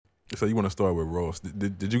So you want to start with Ross?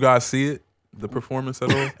 Did you guys see it? The performance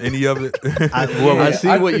at all? Any of it? I see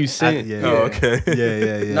what you sent. Yeah. Oh, okay.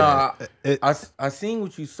 Yeah. No, I seen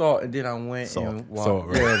what you saw, and then I went and watched. Salt,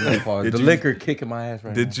 right? Yeah, no pause. The liquor kicking my ass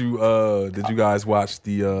right Did now. you guys watch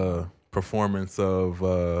the performance of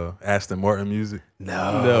Aston Martin music?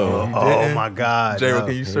 No. You Oh didn't? my God. J-Ro, no.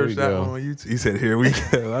 can you search that one on YouTube? He said, "Here we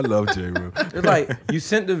go." I love J-Ro. It's like you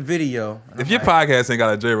sent the video. If your podcast ain't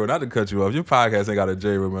got a J-Ro, not to cut you off, your podcast ain't got a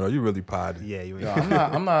J-Ro, man, you really potty. Yeah, you ain't. Yo,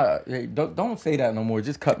 I'm not. Hey, don't say that no more.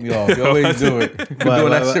 Just cut me off. You always do it. You've been doing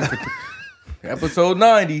that shit for episode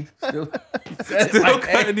 90. Still like,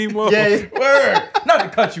 cutting him off. Yeah. Word. Not to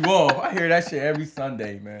cut you off. I hear that shit every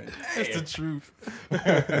Sunday, man. That's the truth.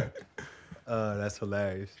 That's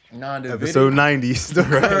hilarious. Nah, the Episode 90. Still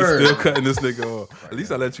Still cutting this nigga off. At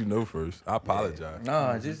least I let you know first. I apologize.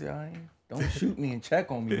 Nah, just don't shoot me and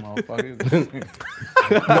check on me, motherfucker.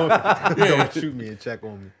 Don't shoot me and check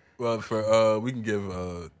on me. Well, for we can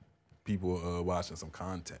give people watching some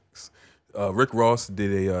context. Rick Ross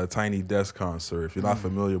did a Tiny Desk concert. If you're not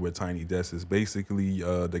familiar with Tiny Desk, it's basically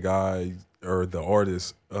the guy or the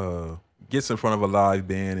artist gets in front of a live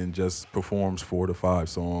band and just performs 4 to 5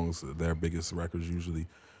 songs, their biggest records usually.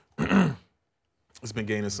 It's been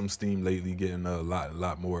gaining some steam lately, getting a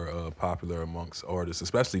lot more popular amongst artists,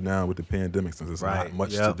 especially now with the pandemic, since there's not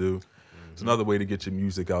much to do. It's another way to get your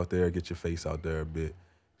music out there, get your face out there a bit.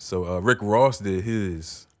 So Rick Ross did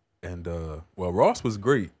his, and Ross was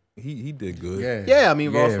great. He did good. Yeah, I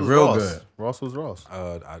mean, Ross was real Ross. good. Ross was Ross.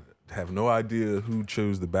 I have no idea who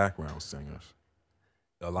chose the background singers.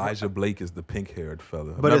 Elijah Blake is the pink-haired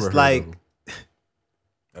fella. But it's like,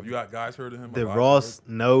 have you guys heard of him? did Ross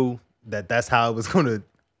know that that's how it was going to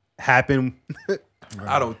happen?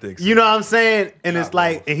 I don't think so. You know what I'm saying? And Not it's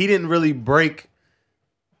like, Ross. and he didn't really break,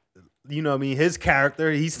 you know what I mean, his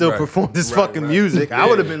character. He still performed his fucking music. I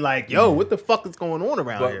would have been like, yo, what the fuck is going on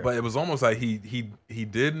around here? But it was almost like he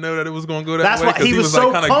did know that it was going to go that That's way. why 'cause he was like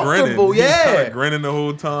so kinda comfortable, grinning. He was yeah. kind of grinning the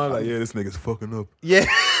whole time. Like, yeah, this nigga's fucking up. Yeah.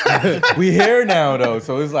 We here now though,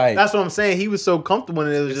 so it's like That's what I'm saying. He was so comfortable,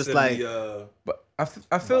 and it was just like, But I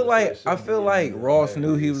feel like Ross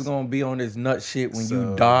knew he was gonna be on this nut shit when you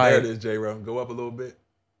There died. it is, J-Ro. Go up a little bit.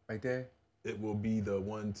 Right there. It will be the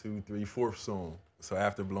 1, 2, 3, 4th song. So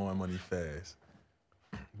after Blowing Money Fast.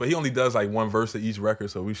 But he only does like one verse of each record,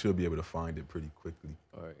 so we should be able to find it pretty quickly.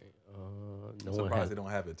 All right. I'm surprised they don't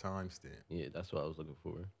have a timestamp. Yeah, that's what I was looking for.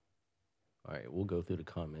 All right, we'll go through the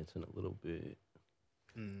comments in a little bit.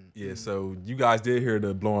 Yeah, so you guys did hear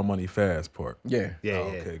the Blowing Money Fast part. Yeah. yeah, Oh,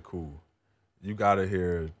 okay, cool. You gotta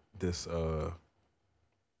hear this,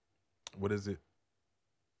 what is it?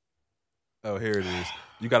 Oh, here it is.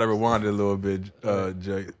 You gotta rewind it a little bit,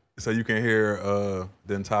 Jay, so you can hear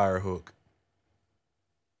the entire hook.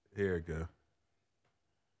 Here it go.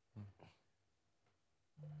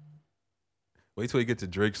 Wait till you get to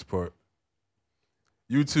Drake's part.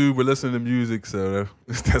 YouTube, we're listening to music, so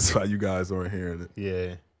that's why you guys aren't hearing it.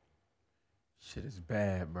 yeah. Shit is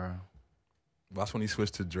bad, bro. That's when he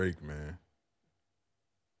switched to Drake, man.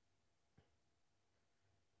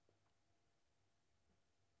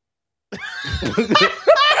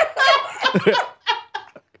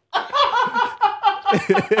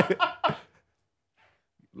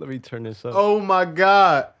 Let me turn this up. Oh my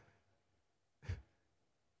God.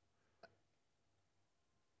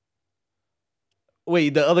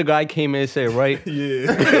 Wait, the other guy came in and said, right?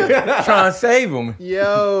 Yeah. Trying to save him.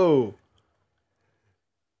 Yo.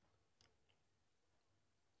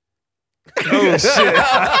 Oh shit!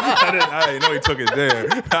 I didn't know he took it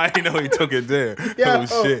there. I didn't know he took it there. Yeah,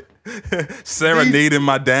 oh shit! Serenading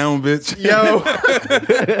my down bitch. Yo.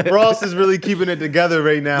 Ross is really keeping it together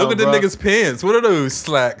right now. Look at the bro. nigga's pants. What are those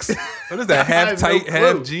slacks? What is that? I Half have no tight, clue.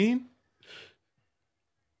 half jean.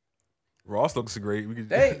 Ross looks great. We could,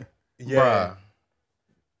 They, Yeah.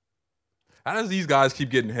 How does these guys keep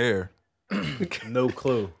getting hair? No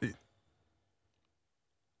clue.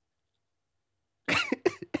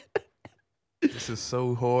 This is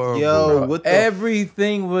so horrible. Yo, what the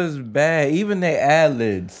everything was bad. Even the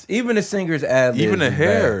ad-libs. Even the singer's ad-libs. Even the was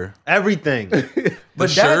hair, everything. the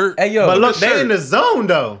But shirt. Hey, yo. But look, the they in the zone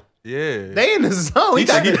though. Yeah, They in the zone. He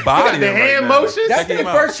got he the, bodying the right hand now. motions. That's Check their him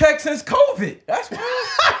out. first check since COVID. That's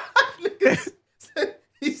why.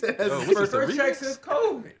 He said that's Oh, his what's first this, a First check remix? since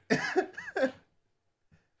COVID.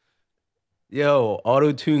 Yo,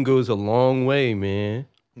 auto-tune goes a long way, man.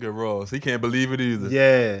 Good Ross. He can't believe it either.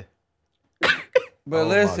 Yeah. But Oh, my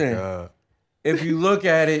listen, God. if you look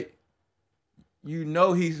at it, You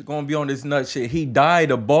know he's gonna be on this nut shit. He dyed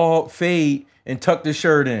a bald fade and tucked his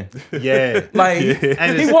shirt in. Yeah. Like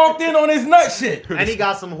And he walked in on his nut shit. And he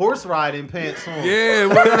got some horse riding pants on. Yeah,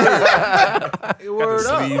 word. Got Got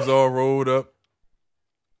the sleeves all rolled up.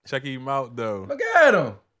 Check him out though. Look at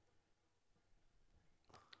him.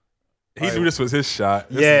 He knew this was his shot.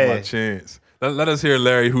 This Yeah. is my chance. Let us hear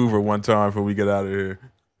Larry Hoover one time before we get out of here.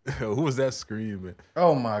 Who was that screaming?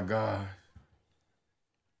 Oh my God.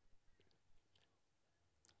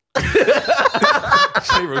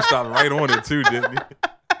 J-Ro stopped right on it too, didn't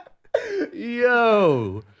he?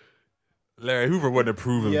 Yo. Larry Hoover wouldn't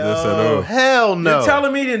approve of this at all. Hell no. You're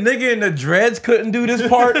telling me the nigga in the dreads couldn't do this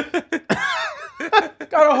part?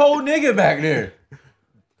 Got a whole nigga back there.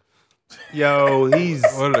 Yo, he's.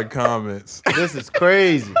 What are the comments? This is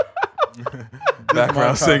crazy.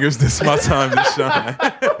 Background singers, this is my time to shine.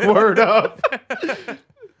 Word up.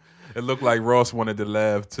 It looked like Ross wanted to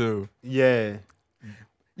laugh too. Yeah.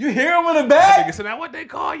 You hear him in the back? Nigga said, "Now what they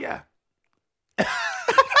call ya?"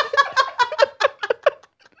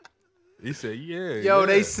 He said, "Yeah." Yo,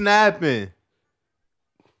 they snapping.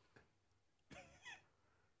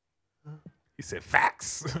 He said,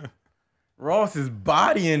 "Facts." Ross is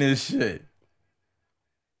bodying this shit.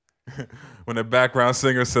 When the background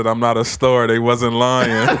singer said, "I'm not a star," they wasn't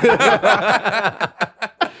lying.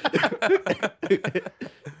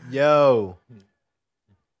 Yo.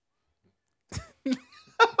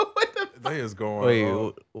 They is going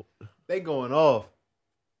off. They going off.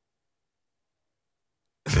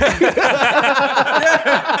 They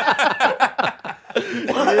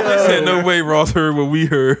said, "No way Ross heard what we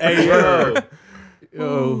heard." Hey, yo.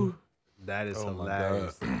 Yo. That is Oh my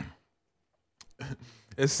hilarious.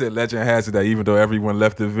 It said, legend has it that even though everyone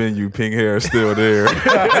left the venue, pink hair is still there. That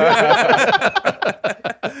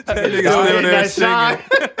nigga still there singing.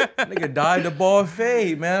 Nigga dyed the bald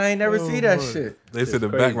fade, man. I ain't never see that shit. They said the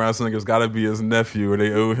crazy. background singer's got to be his nephew, or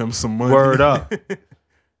they owe him some money. Word up.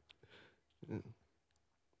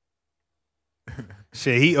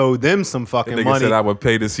 Shit, he owed them some The fucking nigga money. said, "I would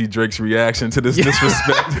pay to see Drake's reaction to this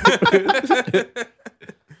disrespect."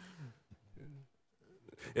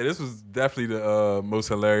 Yeah, this was definitely the most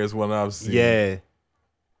hilarious one I've seen. Yeah.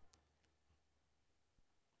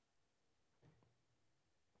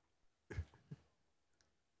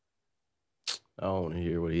 I don't want to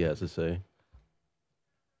hear what he has to say.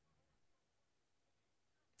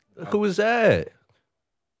 Who was that?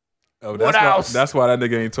 Oh, What else? That's why that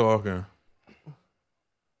nigga ain't talking.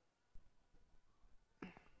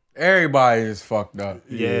 Everybody is fucked up.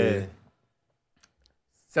 Yeah.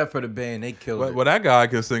 Except for the band, they killed it. Well, that guy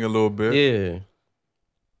can sing a little bit. Yeah.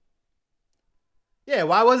 Yeah,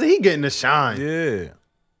 why wasn't he getting the shine? Yeah.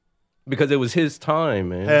 Because it was his time,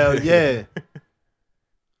 man. Hell yeah.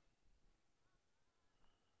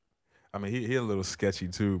 I mean, he a little sketchy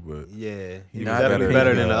too, but Yeah. He was Not definitely better better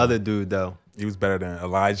than than, the other dude, though. he was better than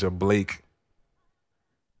Elijah Blake.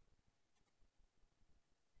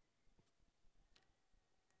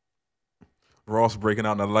 Ross breaking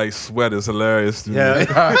out in a light sweat is hilarious. To me. Yeah.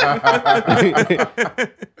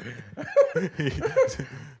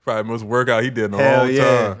 Probably most workout he did in a Hell long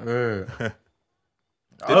yeah. time.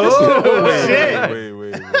 Oh, shit. Wait.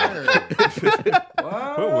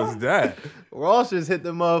 What was that? Ross just hit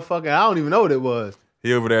the motherfucking, I don't even know what it was.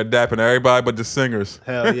 He over there dapping everybody but the singers.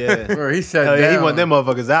 Hell yeah. Bro, he said Hell yeah, he down. want them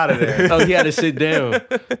motherfuckers out of there. Oh, he had to sit down.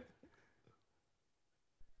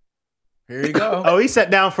 Here you go. Oh, he sat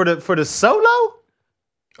down for the solo?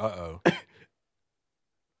 Uh-oh.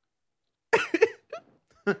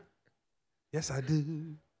 Yes, I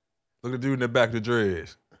do. Look at the dude in the back of the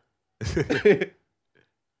dreads.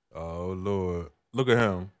 Oh, Lord. Look at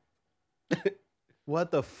him. What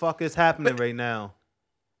the fuck is happening right now?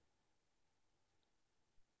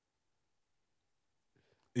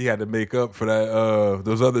 He had to make up for that.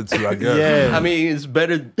 Those other two, I guess. Yeah. I mean, it's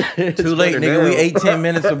better. Too late, nigga. We 18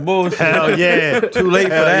 minutes of bullshit. Hell yeah. Too late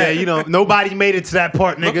for Hell that. yeah, you know, nobody made it to that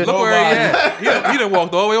part, nigga. Look where he at. He done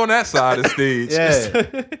walked all the way on that side of the stage.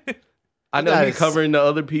 Yeah. I know Guys. he's covering the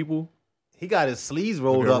other people. He got his sleeves Look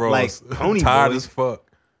rolled at up Ross. like pony Tired boys. as fuck.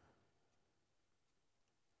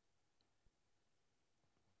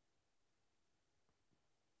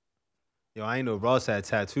 Yo, I ain't know Ross had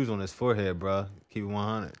tattoos on his forehead, bro. Keep it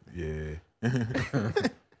 100. Yeah.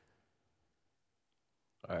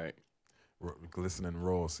 All right. Glistening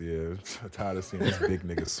Ross, yeah. Tired of seeing this big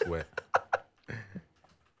nigga sweat.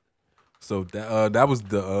 So that was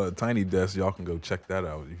the Tiny Desk. Y'all can go check that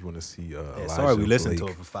out if you want to see Yeah, Elijah sorry we listened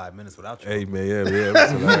Blake. to it for 5 minutes without you. Hey man, yeah, it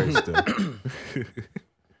was hilarious though.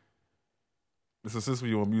 So since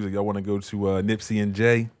we on music, y'all want to go to Nipsey and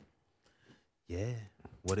Jay? Yeah.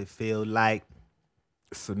 What it feel like.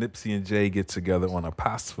 So Nipsey and Jay get together on a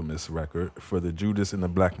posthumous record for the Judas and the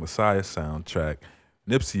Black Messiah soundtrack.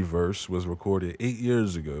 Nipsey verse was recorded 8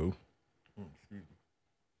 years ago.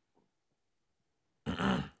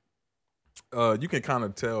 You can kind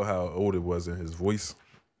of tell how old it was in his voice.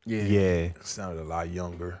 Yeah. It sounded a lot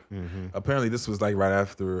younger. Apparently, this was like right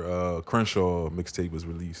after Crenshaw mixtape was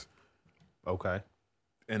released. Okay.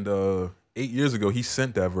 And 8 years ago, he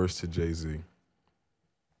sent that verse to Jay-Z.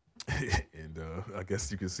 And I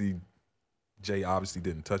guess you can see Jay obviously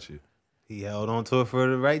didn't touch it. He held on to it for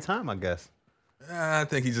the right time, I guess. I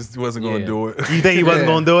think he just wasn't going to do it. You think he wasn't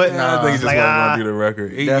going to do it? Nah, I think he just wasn't going to do the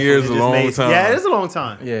record. 8 years is a long time. Yeah, it is a long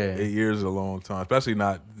time. Yeah. 8 years is a long time. Especially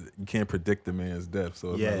you can't predict the man's death.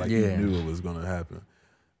 So it's not like you knew it was going to happen.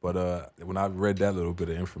 But when I read that little bit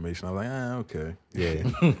of information, I was like, okay.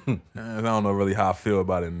 Yeah. I don't know really how I feel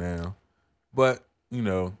about it now. But,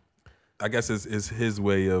 I guess it's his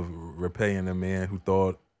way of repaying the man who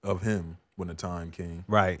thought of him when the time came.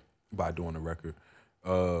 Right. By doing the record.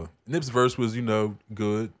 Nip's verse was,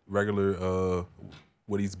 good, regular,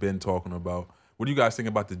 what he's been talking about. What do you guys think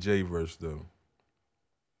about the Jay verse, though?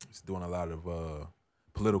 He's doing a lot of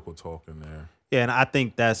political talk in there. Yeah, and I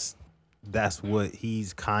think that's what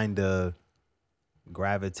he's kind of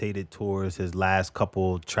gravitated towards his last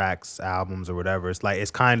couple tracks, albums, or whatever. It's like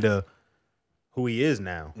it's kind of who he is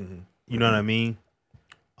now. Mm-hmm. You know what I mean?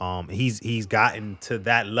 He's gotten to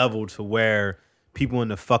that level to where people in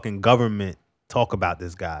the fucking government talk about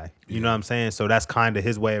this guy. You know what I'm saying? So that's kind of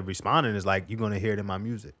his way of responding. Is like, you're gonna hear it in my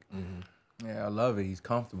music. Mm-hmm. Yeah, I love it. He's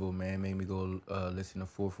comfortable, man. Made me go listen to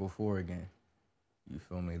 444 again. You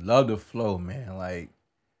feel me? Love the flow, man. Like,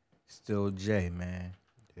 still Jay, man.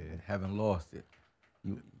 Yeah. Haven't lost it.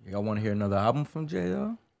 Y'all want to hear another album from Jay,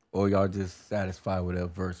 though? Or y'all just satisfied with a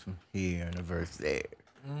verse from here and a verse there?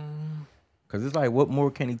 Because it's like, what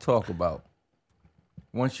more can he talk about?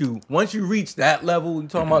 Once you reach that level, you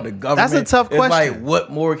talking about the government. That's a tough question. It's like,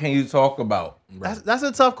 what more can you talk about? That's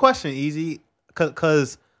a tough question, Easy.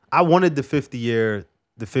 Because I wanted the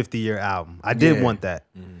 50-year album. I did want that.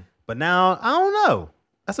 Mm-hmm. But now, I don't know.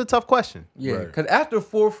 That's a tough question. Yeah, because after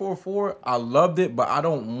 444, I loved it, but I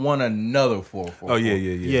don't want another 444. Oh,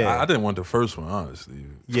 yeah. I didn't want the first one, honestly.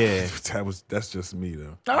 Yeah. That's just me,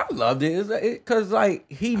 though. I loved it. Because, like,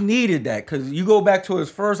 he needed that. Because you go back to his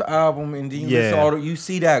first album, and then you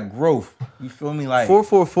see that growth. You feel me? Like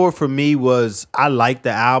 444 for me was, I like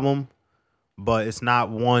the album, but it's not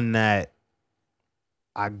one that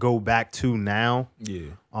I go back to now.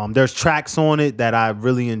 Yeah. There's tracks on it that I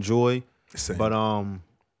really enjoy. Same. But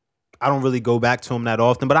I don't really go back to him that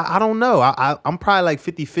often. But I don't know. I'm probably like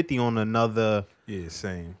 50-50 on another. Yeah,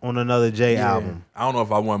 same. On another Jay album. I don't know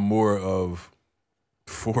if I want more of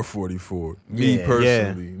 444. Me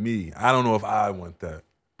personally, I don't know if I want that.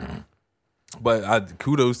 But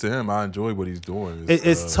kudos to him. I enjoy what he's doing.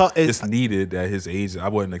 It's tough. It's needed at his age. I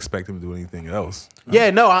wouldn't expect him to do anything else. Yeah,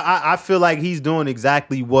 no, I feel like he's doing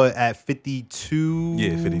exactly what at 52.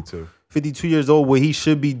 Yeah, 52. 52 years old, what he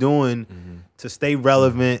should be doing to stay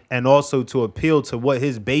relevant and also to appeal to what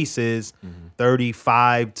his base is,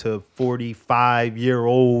 35 to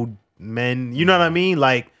 45-year-old men. You know what I mean?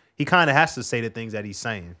 Like, he kind of has to say the things that he's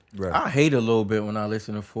saying. Right. I hate a little bit when I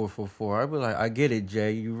listen to 444. I be like, I get it,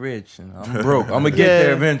 Jay. You rich and I'm broke. I'm going to get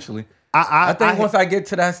there eventually. I think once I get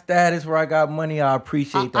to that status where I got money, I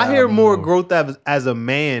appreciate that. I hear more growth as a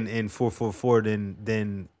man in 444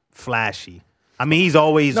 than flashy. I mean, he's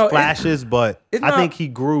always flashes, but I think he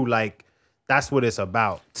grew like that's what it's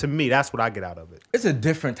about. To me, that's what I get out of it. It's a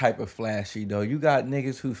different type of flashy, though. You got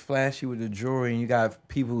niggas who's flashy with the jewelry, and you got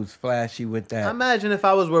people who's flashy with that. Imagine if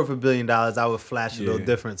I was worth $1 billion, I would flash a little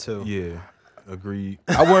different, too. Yeah, agreed.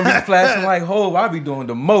 I wouldn't be flashing like Hov. I'd be doing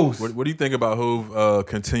the most. What do you think about Hov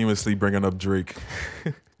continuously bringing up Drake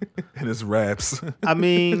in his raps? I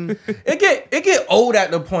mean... It get old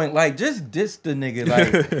at the point. Like, just diss the nigga.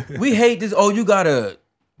 Like, we hate this. Oh, you gotta...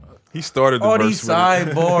 He started the all verse these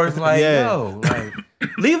sidebars, like, yo, like,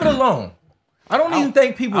 leave it alone. I don't even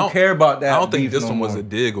think people care about that. I don't think this one was a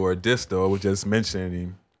dig or a diss, though. I was just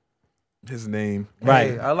mentioning his name.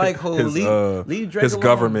 Right. I like leave Drake his alone.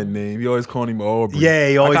 Government name. He always called him Aubrey. Yeah,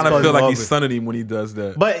 he always I kind of feel like Aubrey. he's sunning him when he does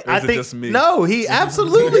that. But I think just me? No, he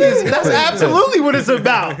absolutely is. That's absolutely what it's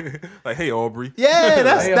about. Like, hey, Aubrey. Yeah,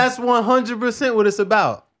 that's 100% what it's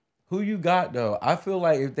about. Who you got though? I feel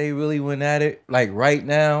like if they really went at it, like right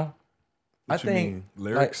now, What I you think mean?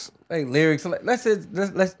 Lyrics. Like lyrics. Let's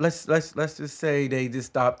just say they just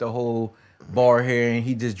stopped the whole bar here and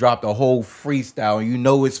he just dropped a whole freestyle and you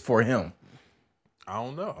know it's for him. I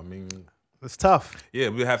don't know. I mean, It's tough. yeah,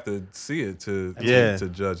 we have to see it to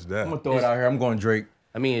judge that. I'm gonna throw it out here. I'm going Drake.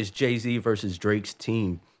 I mean, it's Jay-Z versus Drake's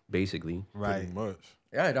team, basically. Right. Pretty much.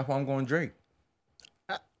 Yeah, that's why I'm going Drake.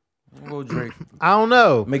 I'm going Drake. I don't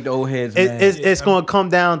know. Make the old heads mad. It's going to come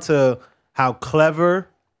down to how clever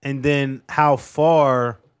and then how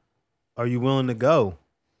far are you willing to go?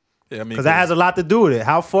 Yeah, I mean, Because that has a lot to do with it.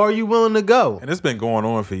 How far are you willing to go? and it's been going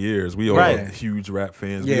on for years. We all Right. huge rap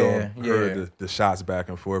fans. Yeah, we all yeah. heard the shots back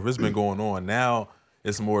and forth. It's been going on. Now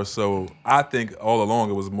it's more so. I think all along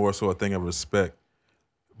it was more so a thing of respect.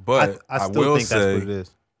 But I still will think that's say, what it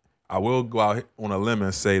is. I will go out on a limb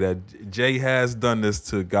and say that Jay has done this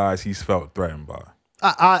to guys he's felt threatened by,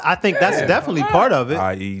 I think that's definitely part of it.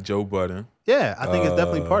 i.e., Joe Budden, Yeah, I think it's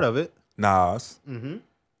definitely part of it. Nas,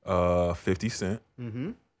 50 Cent.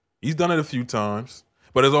 He's done it a few times,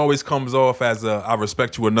 but it always comes off as a "I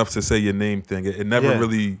respect you enough to say your name" thing. It never Yeah.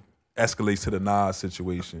 really escalates to the Nas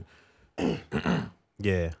situation.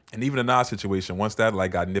 Yeah. And even the Nas situation, once that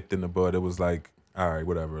like got nipped in the bud, it was like, all right,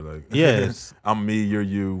 whatever. Like, Yes. I'm me, you're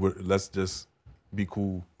you. Let's just be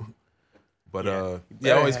cool. But I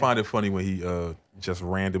Yeah. always find it funny when he just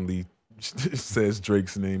randomly says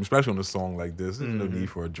Drake's name, especially on a song like this. There's no need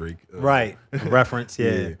for a Drake. Right. Reference,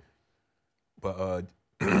 yeah. But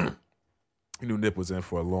you knew Nip was in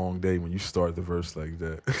for a long day when you start the verse like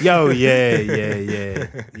that. Yo, yeah.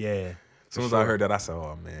 As soon as I heard that, I said,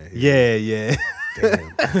 "Oh man, Yeah.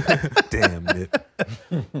 damn Nip."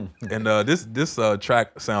 And this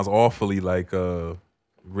track sounds awfully like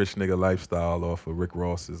 "Rich Nigga Lifestyle" off of Rick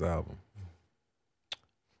Ross's album.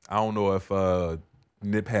 I don't know if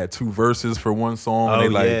Nip had two verses for one song. Oh,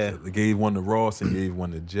 And they yeah. gave one to Ross and gave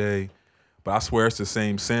one to Jay. But I swear it's the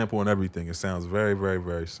same sample and everything. It sounds very, very,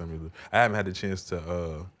 very similar. I haven't had the chance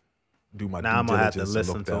to do my Now due I'm gonna have to diligence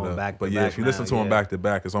listen look to that them up. back to But yeah, back if you listen now, to them yeah. back to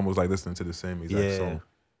back, it's almost like listening to the same exact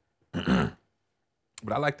Yeah. song.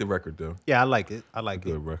 But I like the record though. Yeah, I like it. I like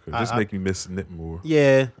Good it. record. I- Just I- make me miss Nip more.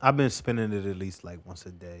 Yeah, I've been spinning it at least like once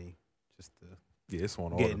a day, just to Yeah, it's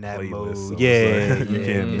on all Get the in that playlists. mode. So it's Yeah, like, you yeah.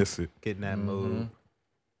 can't miss it. get in that mode.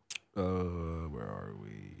 Where are we?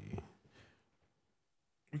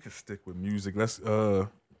 We can stick with music. Let's go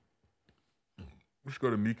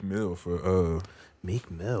to Meek Mill for Meek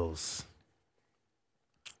Mills.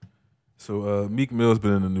 So Meek Mill's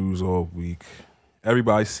been in the news all week.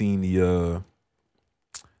 Everybody's seen the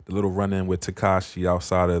little run-in with Tekashi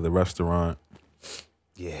outside of the restaurant.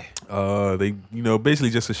 Yeah. They,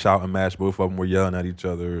 basically just a shouting match. Both of them were yelling at each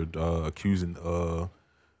other, accusing the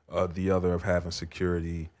other of having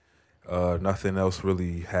security. Nothing else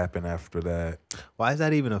really happened after that. Why is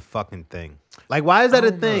that even a fucking thing? Like, why is that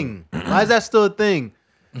a thing? Why is that still a thing?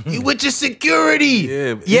 You with your security?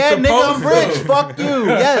 Yeah, nigga, I'm rich. Fuck you.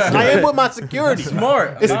 Yes, I am with my security.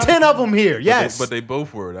 Smart. It's 10 of them here. Yes, But they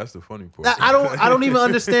both were. That's the funny part. I don't even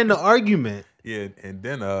understand the argument. Yeah, and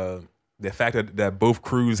then the fact that both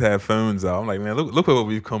crews have phones out. I'm like, man, look at what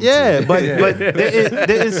we've come Yeah, to. but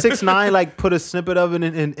didn't 6ix9ine like put a snippet of it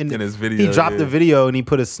in his video. He dropped yeah. the video and he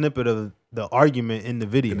put a snippet of the argument in the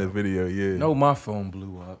video. In the video, yeah. No, my phone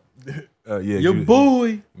blew up. Yeah. Your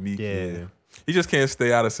boy. Meek, Yeah. yeah. He just can't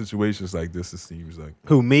stay out of situations like this, it seems like.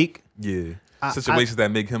 Who, Meek? Yeah. Situations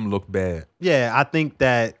that make him look bad. Yeah, I think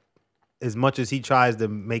that as much as he tries to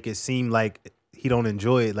make it seem like he don't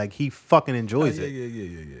enjoy it, like he fucking enjoys it. Yeah.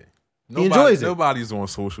 He enjoys it. Nobody's on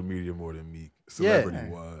social media more than Meek,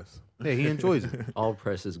 celebrity-wise. Yeah, he enjoys it. All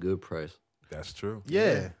press is good press. That's true.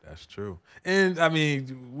 Yeah. That's true. And, I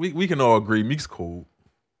mean, we can all agree Meek's cold.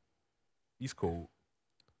 He's cold.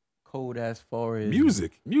 Cold as far as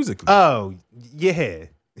Musically. Oh, yeah.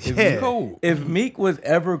 Yeah. cold. If Meek was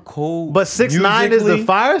ever cold, But 6ix9ine is the musically,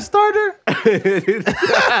 fire starter?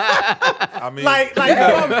 I mean,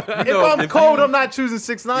 if I'm cold, I'm not choosing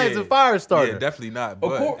 6ix9ine as a fire starter. Yeah, definitely not.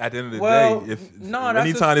 But course. at the end of the Well, day, if no, that's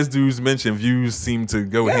anytime this dude's mentioned, views seem to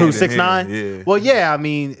go hand Who, in 6ix9ine? hand. Yeah. Well, yeah, I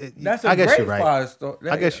mean, that's a I guess great you're right. fire starter.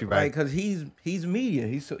 I guess you're right. Because he's media.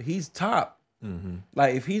 He's top. Mm-hmm.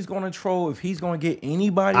 Like if he's gonna troll, if he's gonna get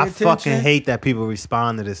anybody I attention, fucking hate that people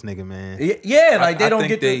respond to this nigga, man. Yeah, like they I don't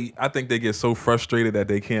think get I think they get so frustrated that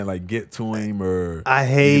they can't like get to him or I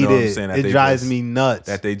hate what I'm it. saying, that It they drives just- me nuts.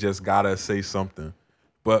 that they just gotta say something.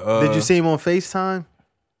 But Did you see him on FaceTime?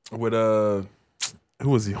 with who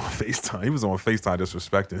was he on FaceTime? He was on FaceTime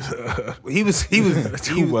disrespecting. He was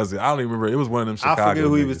Who was it? I don't even remember. It was one of them I Chicago. forget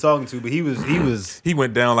who he was niggas. talking to, but he was He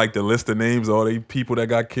went down like the list of names, all the people that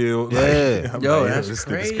got killed. Yeah. I'm Yo, like, that's this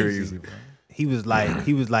nigga's crazy. bro. he was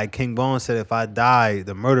like King Bone said, if I die,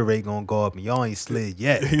 the murder rate gonna go up and y'all ain't slid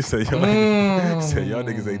yet. He said, y'all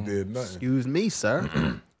niggas ain't did nothing. Excuse me, sir.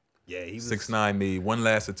 Yeah, he was 6ix9ine made one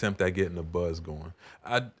last attempt at getting the buzz going.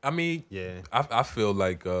 I mean, Yeah. I feel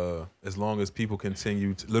like as long as people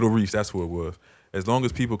continue to, Little Reese, that's what it was. As long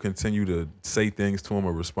as people continue to say things to him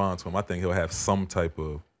or respond to him, I think he'll have some type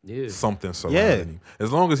of something surrounding him.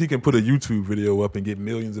 As long as he can put a YouTube video up and get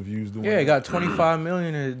millions of views doing Yeah, he got 25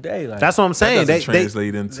 million in a day. Like, That's what I'm saying. That doesn't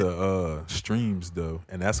translate into streams though,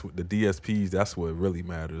 and that's what the DSPs. That's what really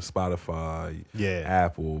matters. Spotify,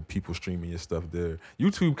 Apple, people streaming your stuff there.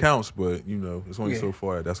 YouTube counts, but it's only so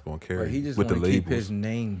far that's going to carry. But he just with the want to keep labels. his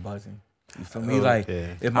name buzzing. You feel me? Like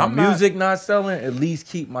if my music not selling, at least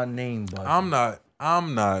keep my name buzzing.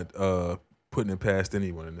 I'm not putting it past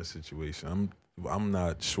anyone in this situation. I'm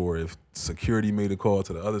not sure if security made a call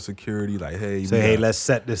to the other security, like, hey, let's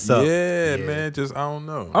set this up. Yeah, man, just I don't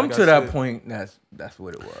know. I'm to that point. That's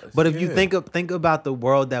what it was. But if you think about the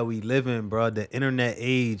world that we live in, bro, the internet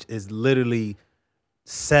age is literally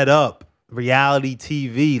set up. Reality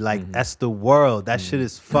TV, like that's the world. That shit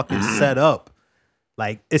is fucking set up.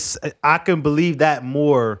 Like I can believe that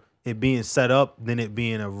more it being set up than it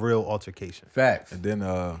being a real altercation. Facts. And then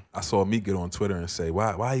I saw Meek get on Twitter and say,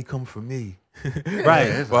 "Why he coming for me?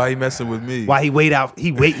 Right? Why he messing with me? Why he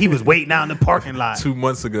He was waiting out in the parking lot 2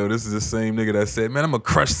 months ago. This is the same nigga that said, "Man, I'm gonna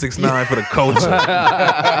crush 6ix9ine for the culture.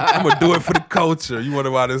 I'm gonna do it for the culture." You wonder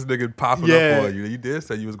why this nigga popping up on you? You did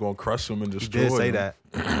say you was gonna crush him and destroy him. He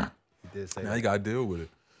did say that. Now you gotta deal with it.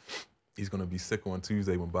 He's gonna be sick on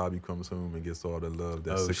Tuesday when Bobby comes home and gets all the love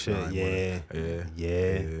that 6ix9ine.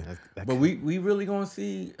 Yeah. But we really gonna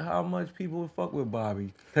see how much people would fuck with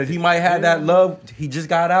Bobby, because he might have that love. He just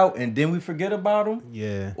got out and then we forget about him.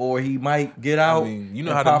 Yeah. Or he might get out. I mean, you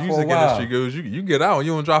know how the music industry goes. You get out and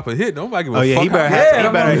you don't drop a hit. Nobody give a fuck.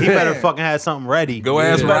 He better fucking have something ready. Go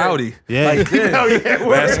ask Rowdy. Yeah. Like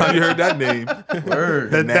Last time you heard that name.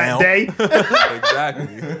 Word. That day.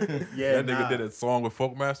 Exactly. That nigga did a song with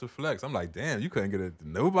Funkmaster Flex. I'm like, damn, you couldn't get it.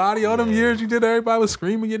 Nobody all them years you did, everybody was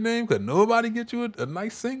screaming your name. Could nobody get you a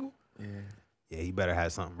nice single? Yeah, he better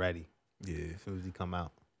have something ready. Yeah. As soon as he come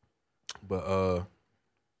out. But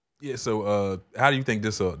so how do you think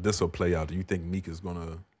this will play out? Do you think Meek is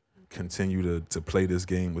gonna continue to play this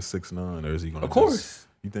game with 6ix9ine, or is he gonna? Of course.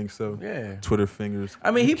 You think so? Yeah. Twitter fingers. I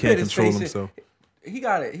mean, he can't put his control face himself. He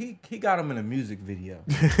got it. He got him in a music video.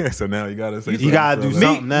 So now you gotta say You gotta do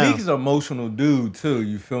something now. Meek is an emotional dude too.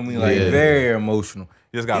 You feel me? Like very emotional.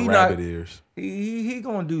 He just got rabbit ears. He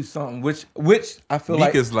gonna do something which I feel Meek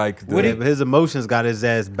like is like but his emotions got his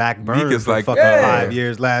ass back burned is for like, fucking 5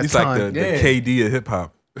 years last he's time. like the KD of hip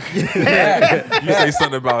hop. You say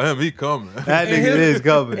something about him, he coming. That nigga is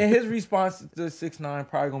coming. And his response to 6ix9ine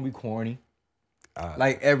probably gonna be corny,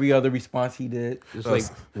 like every other response he did. Just like,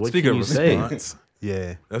 what speaking can you of say? response,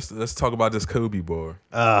 Yeah. let's talk about this Kobe boy.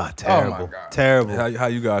 Terrible. Oh my God. Terrible. How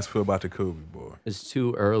you guys feel about the Kobe boy? It's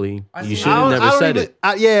too early. I You see- should have never said it.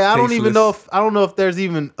 I don't even know if there's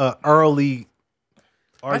even an early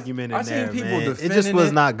argument I in seen there, people man. It just defending was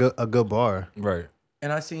it. not a good bar. Right.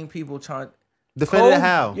 And I seen people trying Defended it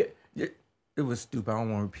how? Yeah, it was stupid. I don't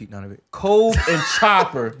want to repeat none of it. Kobe and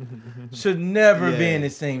Chopper should never be in the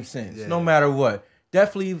same sense, no matter what.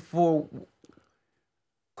 Definitely for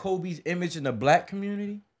Kobe's image in the black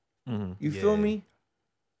community. You feel me?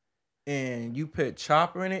 And you put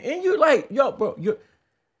Chopper in it, and you like, yo, bro,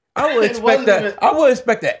 I would expect that. I would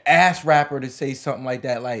expect an ass rapper to say something like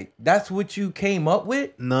that. Like, that's what you came up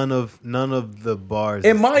with. None of the bars.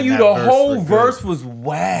 And mind you, the whole verse was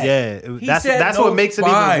whack. Yeah, He that's said what no makes it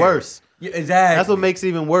fire. even worse. Yeah, exactly. That's what makes it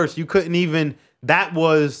even worse. You couldn't even. That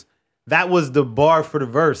was the bar for the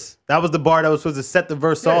verse. That was the bar that was supposed to set the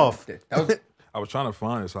verse off. That was, I was trying to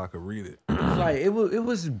find it so I could read it. like it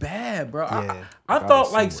was bad, bro. Yeah. I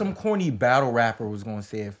thought like some corny battle rapper was gonna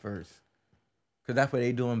say it first, cause that's what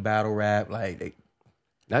they do in battle rap. Like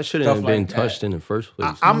That shouldn't Stuff have been like that. touched in the first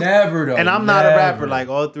place. I'm never though, and I'm not a rapper. never. Like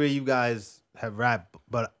all three of you guys have rapped,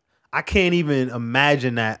 but I can't even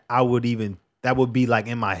imagine that that would be like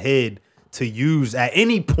in my head to use at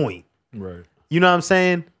any point. Right. You know what I'm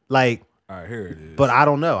saying? Like, All right, here it is. but I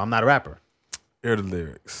don't know. I'm not a rapper. Here are the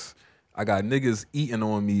lyrics. I got niggas eating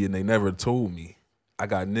on me and they never told me. I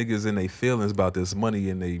got niggas in they feelings about this money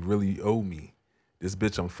and they really owe me. This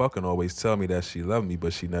bitch I'm fucking always tell me that she love me,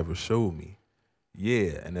 but she never showed me.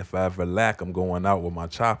 Yeah, and if I ever lack, I'm going out with my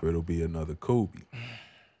chopper, it'll be another Kobe.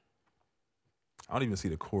 I don't even see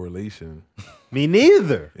the correlation. Me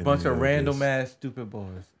neither. in bunch any of this. random ass stupid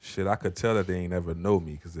boys. Shit, I could tell that they ain't never know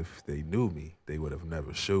me, because if they knew me, they would have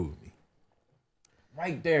never showed me.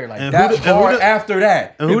 right there. Like And that who the- hard after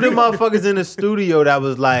that. And who the motherfuckers in the studio that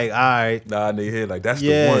was like, all right, Nah, they head like that's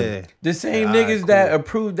yeah. the one. The same Yeah, niggas cool. that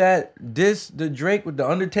approved that the Drake with the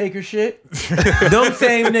Undertaker shit. Them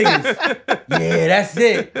same niggas. Yeah, that's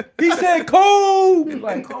it. He said cool.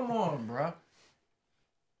 Like, come on, bro.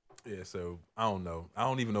 Yeah, so I don't know. I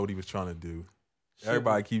don't even know what he was trying to do.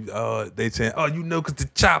 Everybody keeps they saying, "Oh, you know, cause the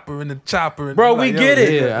chopper and the chopper." And Bro, I'm we like, get yo,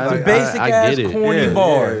 it. yeah, It's a I basic ass get it. corny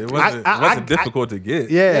bar. It wasn't, I- it wasn't difficult to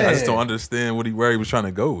get. Yeah. I just don't understand where he was trying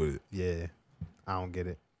to go with it. Yeah, I don't get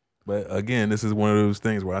it. But again, this is one of those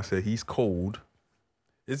things where I said he's cold.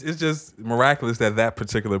 It's just miraculous that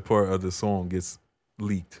particular part of the song gets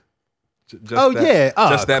leaked. Just Oh, yeah. Oh,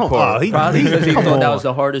 just that come part. on. He- Probably because he Come thought that on. was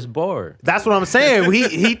the hardest bar. That's what I'm saying.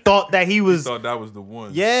 He thought that he He was. thought that was the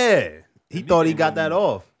one. Yeah, he And thought he ain't got that really-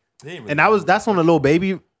 off. he ain't really- And that's on the Lil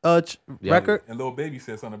Baby Yeah. record. And Lil Baby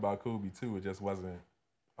said something about Kobe too. It just wasn't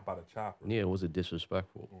about a chopper. Yeah, it was a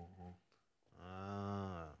disrespectful.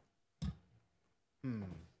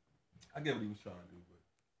 I get what he was trying to do,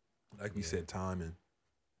 but like you said, timing.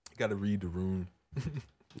 You got to read the room.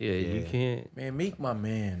 Yeah, you can't. Man, Meek my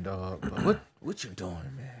man, dog. But what you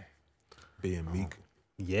doing, man? Being meek.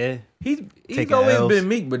 Yeah, He's Taking always L's. been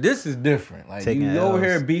Meek, but this is different. Like Taking you over L's.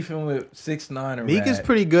 here beefing with 6ix9ine and Meek is Rad.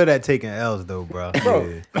 pretty good at taking L's though, bro.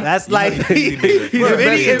 Yeah. That's like he's if, the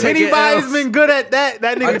best if at taking anybody's L's. been good at that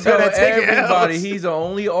I nigga tell good at taking everybody L's. he's the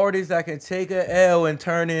only artist that can take a L and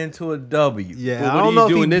turn it into a W. Yeah, Well, I what don't do know you if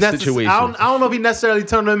do he in this necess- situation? I don't know if he necessarily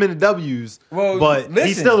turned them into W's, Well, but he's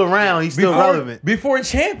listen, still around. He's still relevant. Before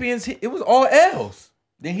Champions, it was all L's.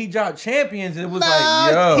 Then he dropped Champions, and it was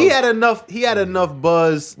like, yo. He had enough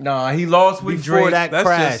buzz Nah, he lost with before Drake. that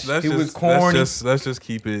crash. He was corny. Let's just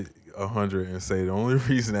keep it 100 and say the only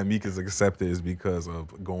reason that Meek is accepted is because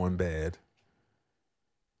of Going Bad.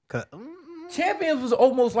 Champions was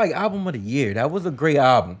almost like album of the year. That was a great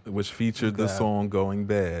album. Which featured the song "Going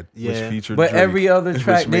Bad," which Yeah. featured But Drake, every other which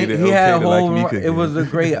track, made it he okay had a to like whole. Meek It again. was a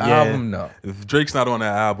great album, though. If Drake's not on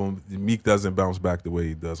that album, Meek doesn't bounce back the way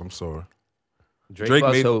he does. I'm sorry. Drake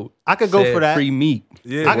made- also I could go said for that. Free Meek.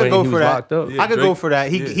 Yeah, I could when go he for was that. locked up. Yeah, I could go for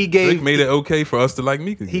that. He gave Drake made it okay for us to like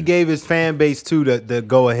Meek again. he gave his fan base too the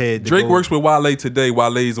go ahead. Drake works with Wale today.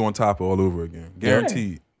 Wale's on top all over again,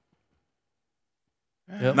 guaranteed.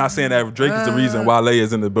 Yep. Not saying that Drake is the reason Wale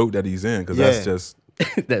is in the boat that he's in, because Yeah. that's just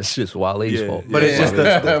That's just Wale's Yeah, fault. But it's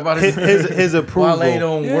just his approval. Wale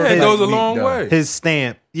don't work. it like goes a Meek, long though. way. His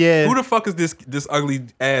stamp. Yeah. Who the fuck is this ugly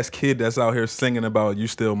ass kid that's out here singing about "You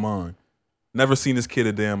Still Mine"? Never seen this kid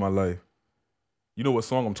a day in my life. You know what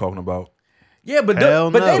song I'm talking about? Yeah, but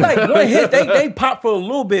Hell they no. like one hit. They pop for a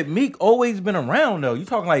little bit. Meek always been around though. You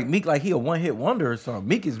talking like Meek like he a one hit wonder or something?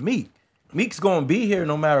 Meek is Meek. Meek's gonna be here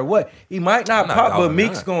no matter what. He might not I'm not pop, but doubting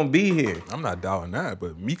Meek's that. gonna be here. I'm not doubting that,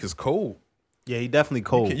 but Meek is cold. Yeah, he definitely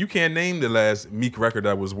cold. You can't name the last Meek record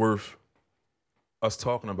that was worth us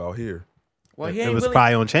talking about here. Well, he It ain't was really.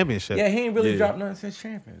 probably on championship. Yeah, he ain't really Yeah. dropped nothing since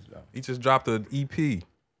Champions though. He just dropped an EP,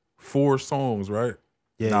 4 songs, right?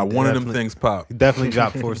 Yeah, Not he one of them definitely- things popped. He definitely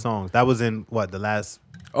dropped 4 songs. That was in the last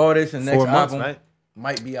Oh, this and next 4 months, album right?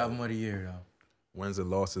 might be album of the year though. Wins and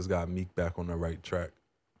losses got Meek back on the right track.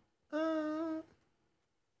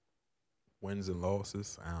 Wins and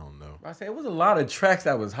losses, I don't know. I say it was a lot of tracks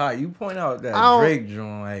that was hot. You point out that I don't- Drake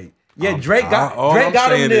joint, like yeah, All Drake I'm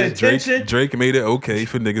got him saying the is attention. Drake made it okay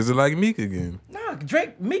for niggas to like Meek again. Nah,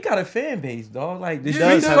 Meek got a fan base, dog. Like the Yeah,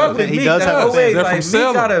 streets he does. fuck with He Meek. does That's have a always fan- They're like from Meek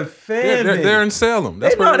Salem. got a fan base. They're in Salem.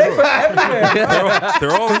 That's They where from they're everywhere.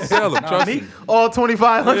 they're all in Salem. Trust me. Meek, all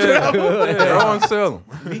 2,500 of them. Yeah, they're all in Salem.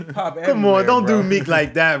 Meek pop Come everywhere, on, don't bro. do Meek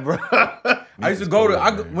like that, bro. I used to go to. I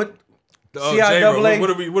went. Oh, CIAA.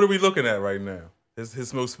 J-Ro, what are we looking at right now?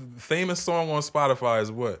 His most famous song on Spotify is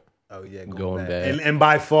what? Oh yeah, Going bad. And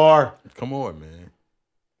by far, Come on, man.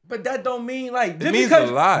 But that don't mean like It means a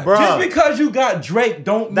lot. Bro. Just because you got Drake,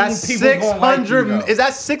 don't mean that's people gonna like you, 600. though. Is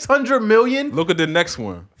that 600 million? Look at the next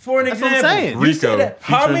one. For an That's what I'm example, saying. you said Rico, that-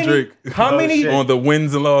 how featuring many? Drake. How Oh, many? shit. On the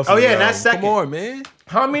wins and losses. Oh, yeah, and album. that's second. Come on, man.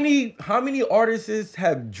 How many artists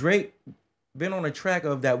have Drake been on a track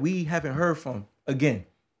of that we haven't heard from again?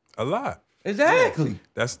 A lot. Exactly.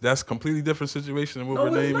 That's completely different situation than what No,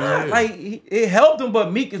 we're it's naming not. here. Like it helped him,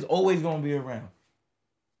 but Meek is always gonna be around.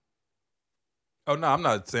 Oh no, I'm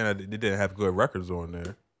not saying that they didn't have good records on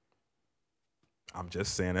there. I'm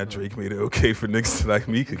just saying that Drake made it okay for niggas to like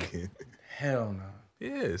Meek again. Hell no.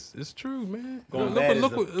 Yes, it's true, man. Going Bad is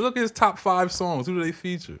Look at his top 5 songs. Who do they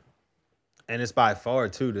feature? And it's by far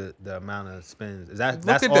too the amount of spins. Is that Look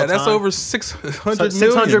that's at all that. That's time? over 600 million.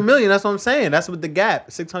 600 million. That's what I'm saying. That's with the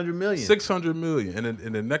gap. 600 million. 600 million.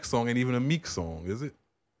 And the next song ain't even a Meek song, is it?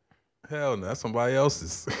 Hell no, that's somebody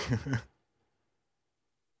else's. 600 million. And the next song ain't even a Meek song, is it? Hell no, that's somebody else's. 600 million. And the next song ain't even a Meek song, is it? Hell no, that's somebody else's. 600 million. And the next song ain't even a Meek song, is it? Hell no, that's somebody else's.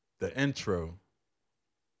 The intro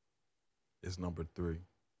is number 3.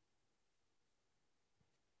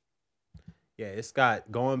 Yeah, it's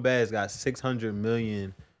got Going Bad. It's got 600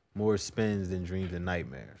 million more spins than Dreams and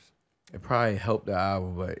Nightmares. It probably helped the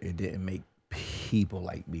album, but it didn't make people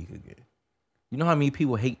like Meek again. You know how many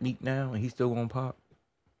people hate Meek now, and he's still gonna pop?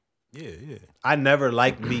 Yeah. I never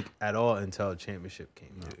liked Meek at all until Championship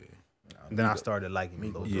came out. Then I started liking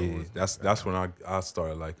Meek. Yeah, that's when I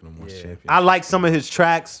started liking him once Championship. I like some of his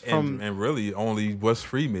tracks from and really only What's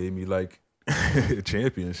Free made me like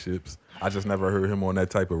Championships. I just never heard him on that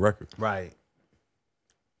type of record. right.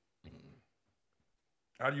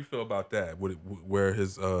 How do you feel about that? Where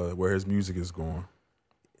his music is going?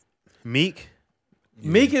 Meek.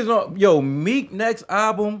 Meek is on Meek next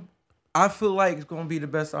album. I feel like it's gonna be the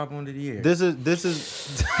best album of the year. This is this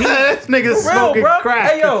nigga smoking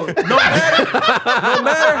crack. Hey no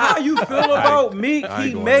matter how you feel about Meek,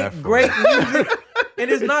 he make great music,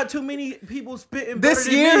 and there's not too many people spitting This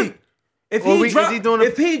better than year? Meek.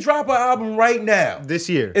 If he drop an album right now, This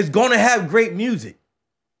year. it's gonna have great music.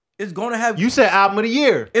 It's gonna have. You said album of the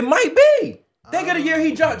year. It might be. Think of the year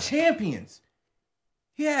he dropped Champions.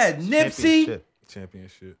 He had Nipsey.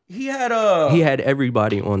 Championship. He had He had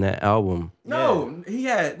everybody on that album.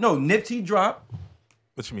 Nipsey dropped.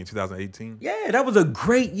 What you mean, 2018? Yeah, that was a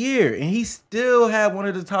great year, and he still had one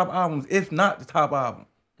of the top albums, if not the top album.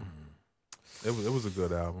 It was a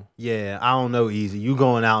good album. Yeah, I don't know, Easy. You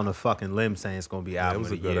going out on a fucking limb saying it's gonna be album it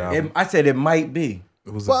was of a the good year. album. I said it might be.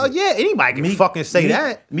 It was Well, yeah, anybody can fucking say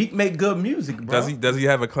that. Meek make good music, bro. Does he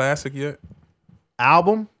have a classic yet?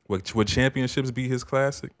 Album, Would Championships be his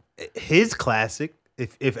classic? his classic.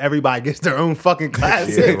 If everybody gets their own fucking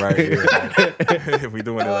classic, Yeah, right. Yeah. If we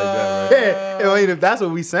doing it like that, right? Yeah, I mean, if that's what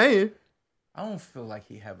we saying. I don't feel like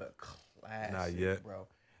he have a classic, Not yet. bro.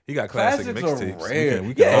 He got classic Classics are mixtapes. rare.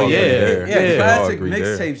 We can all agree there. Yeah, We can all classic agree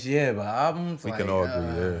there. mixtapes, yeah, but albums, We like, can all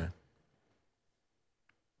agree there.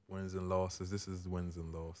 Wins and losses. This is wins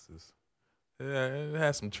and losses. Yeah, it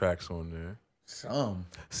has some tracks on there. Some.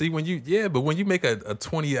 See, when you make a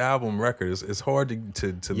 20 album record, it's hard to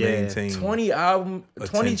maintain 20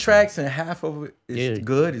 attention. tracks and half of it is Yeah.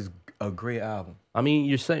 good is a great album. I mean,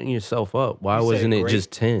 you're setting yourself up. Why You wasn't said it great.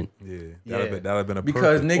 just 10? Yeah, Yeah. that'd have been a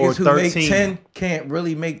Because perfect. niggas who make 13. 10 can't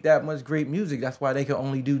really make that much great music. That's why they can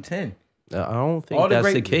only do 10. I don't think All the that's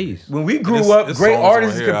great- the case. When we grew This- up, this great songs on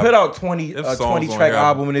artists here, could put out 20 this a songs 20 on track here,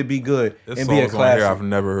 album and it'd be good This and be a songs on here I've classic.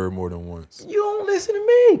 never heard more than once. You don't listen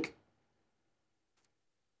to Meek.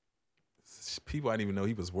 People I didn't even know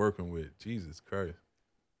he was working with. Jesus Christ.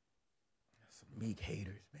 Some Meek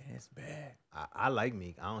haters, man. It's bad. I like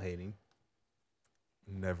Meek. I don't hate him.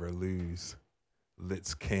 Never lose.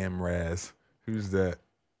 Litz Camraz. Who's that?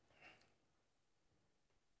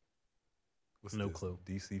 What's No this? clue.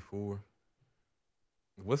 DC4.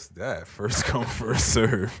 What's that? First come, first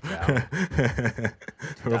serve.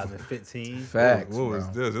 2015. Facts. What was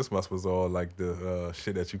bro. this? This was all like the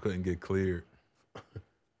shit that you couldn't get cleared.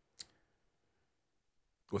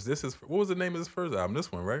 Was this his? What was the name of his first album? This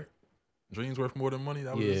one, right? Dreams Worth More Than Money.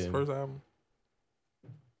 That was his Yeah. first album.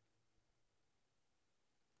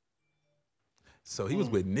 So he was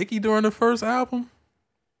with Nicki during the first album.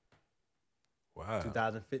 Wow.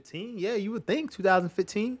 2015. Yeah, you would think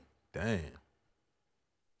 2015. Damn.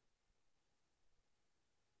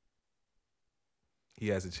 He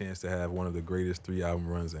has a chance to have one of the greatest 3 album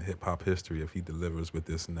runs in hip hop history if he delivers with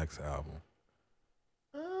this next album.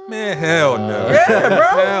 Man, hell no. Yeah,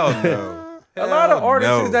 bro. Hell no. A lot of Hell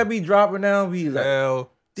artists no. that be dropping now be like Hell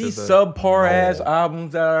to these the subpar ass no.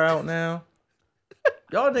 albums that are out now.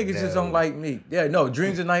 Y'all niggas just don't like me. Yeah, no,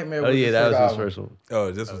 Dreams and Nightmare. Oh Was yeah, the that was his album. first one.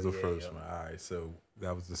 Oh, this was the yeah, first yeah. one. All right, so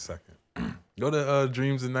that was the second. Go to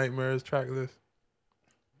Dreams and Nightmares track list.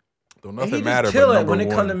 Don't And he nothing matter just but kill it number when it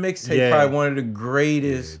one. comes to mixtape. Yeah. Probably one of the Yeah,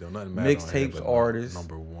 greatest don't nothing matter on here mixtapes but artists.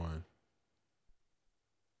 Number one.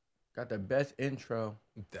 Got the best intro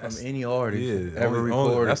That's, from any artist yeah, ever only-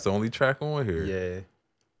 recorded. that's the only track on here. Yeah.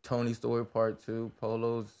 Tony Story Part 2,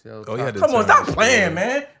 Polos. Oh, yeah, the Come on, Tony stop playing, Story.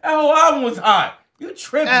 man. That whole album was hot. You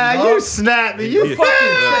tripping, dog. You snapping. You Yeah.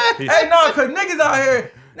 fucking. Hey, no, cause niggas out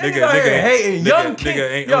here hating. Young King.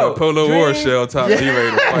 Nigga ain't Yo, on a polo or a Dream- shell top. He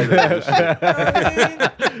ready to fight that I mean,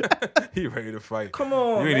 shit. He ready to fight. come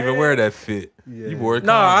on, You ain't man. even wear that fit. You wore it.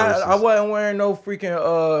 No, I wasn't wearing no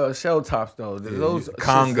freaking shell tops though. Those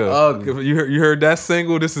Conga. shit's ugly. You heard that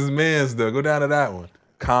single? This is man's though. Go down to that one.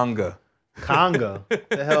 Conga. Conga.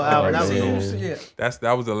 The hell album that was man. on. Yeah.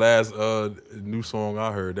 That was the last new song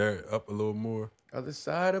I heard. There, up a little more. Other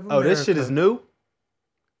side of Oh, America. this shit is new?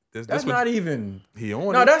 This That's what not even. he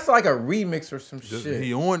on No, it. that's like a remix or some This- shit.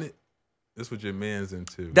 He on it. This what your man's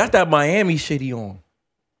into. That's that Miami shit he on.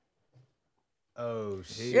 Oh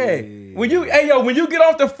shit. Yeah. When you get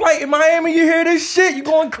off the flight in Miami, you hear this shit, you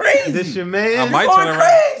going crazy. This your man? I might going turn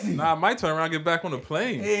around. crazy. Nah, I might turn around and get back on the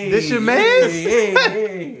plane. Hey, This your man?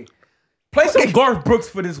 Hey. Play some Garth Brooks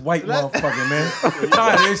for this white motherfucker, man. I'm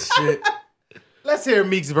tired of this shit. Let's hear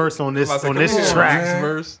Meek's verse on this Come on, track. Meek's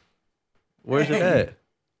verse. Where's it at?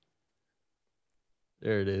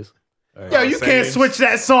 There it is. All right. Yo, you can't switch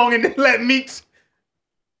that song and then let Meek's.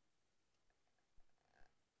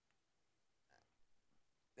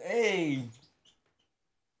 Hey.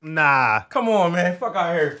 Nah. Come on, man. Fuck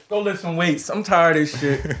out here. Go lift some weights. I'm tired of this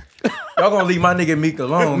shit. Y'all gonna leave my nigga Meek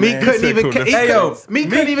alone, Meek man. couldn't even Meek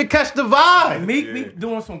couldn't even catch the vibe. Meek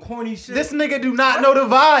doing some corny shit. This nigga do not know the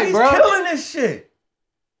vibe, He's bro. killing this shit.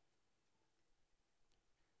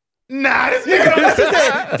 Nah, this nigga don't listen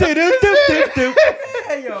to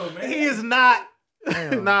Hey, yo, man. He is not.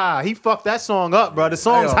 Nah, he fucked that song up, bro. The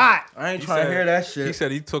song's hot. I ain't trying to hear that shit. He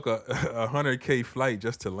said he took a 100K flight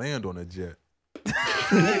just to land on a jet.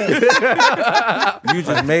 You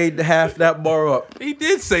just made half that bar up. He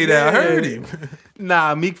did say that. I heard him.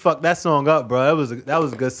 Nah, Meek fucked that song up, bro. That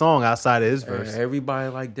was a good song outside of his verse. Everybody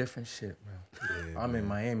like different shit, bro. Yeah, I'm in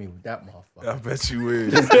Miami with that motherfucker. I bet you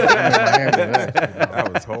is.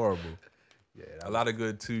 That was horrible. Yeah, a lot of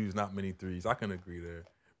good twos, not many threes. I can agree there.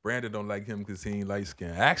 Brandon don't like him because he ain't light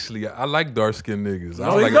skinned. Actually, I like dark skinned niggas. I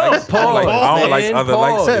don't like other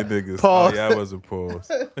light skinned niggas. Pause. Oh yeah, that was a pause.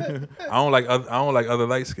 I don't like other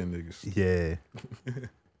light skinned niggas. Yeah.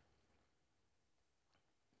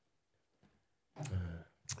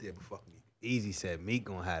 Yeah, but fuck me. Easy said Meek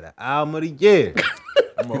gonna have the album of the year.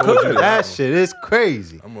 I'm gonna hold you to That one. shit is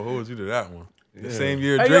crazy. I'm gonna hold you to that one. The same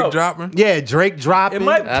year Hey, Drake yo. dropping. Yeah, Drake dropping.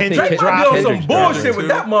 Kendrick dropping. Some bullshit with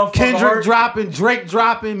that motherfucker. Kendrick dropping, Drake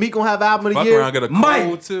dropping. Meek gonna have album of the Fuck year. around, get a Mike.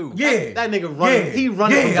 cold too. Yeah. That nigga running. He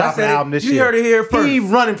running from dropping an album this year. You heard it here first. He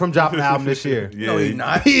running from dropping an album this year. Yeah, No, he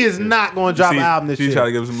not. He is not going to drop an album this He year. try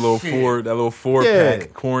to give him some little four Yeah.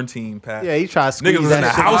 pack, quarantine pack. Yeah, he try to squeeze Niggas was that in the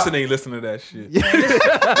shit house out. and ain't listening to that shit. Niggas listening to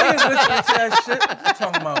that shit. What you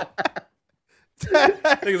talking about?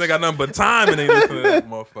 Niggas ain't got nothing but time and ain't listening to that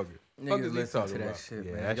motherfucker. Niggas listen to that shit,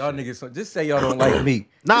 Yeah, man. that Y'all niggas, just say y'all don't like me.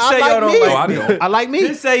 Nah, Just say I like y'all don't Meek. No, I don't. I like Meek.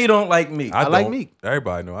 Just say you don't like me. I like don't. Meek.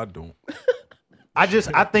 Everybody know I don't. I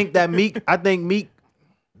think Meek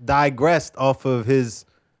digressed off of his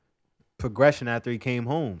progression after he came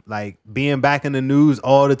home. Like being back in the news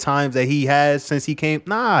all the times that he has since he came.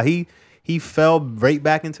 Nah, he fell right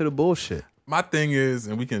back into the bullshit. My thing is,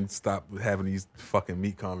 and we can stop having these fucking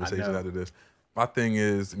Meek conversations after this. My thing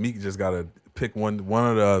is, Meek just gotta pick one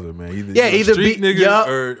or the other, man. Either street niggas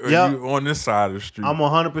or you on this side of the street. I'm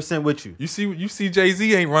 100% with you. You see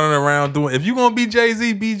Jay-Z ain't running around doing. If you gonna be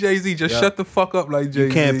Jay-Z, be Jay-Z. Just shut the fuck up like Jay-Z. You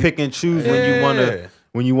can't pick and choose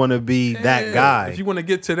when you wanna be that guy. If you want to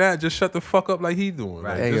get to that, just shut the fuck up like he doing.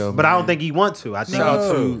 Right. Like, just- But I don't think he want to. I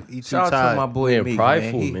think he too Shout out tired. to my boy Yeah, Meek,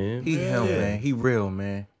 prideful, man. man. He him, man. He real,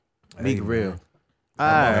 man. Meek real. All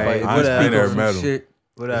right, I whatever. ain't never Some met him. shit.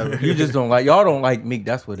 Whatever. You just don't like. Y'all don't like Meek.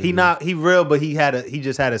 That's what it is. He real, but he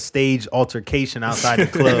just had a stage altercation outside the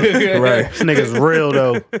club. Right. This nigga's real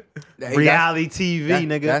though. Hey, Reality TV,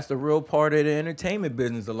 nigga. That's the real part of the entertainment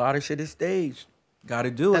business. A lot of shit is staged. Got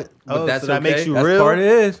to do it. Oh, But that's so that okay. makes you That's real? part it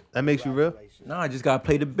is. That makes you real? No, I just gotta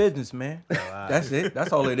play the business, man. That's it.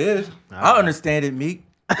 That's all it is. I understand it, Meek.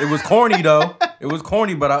 It was corny though. It was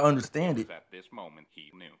corny, but I understand it. At this moment,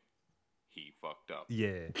 he knew. He fucked up.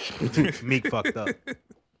 Yeah. Meek fucked up.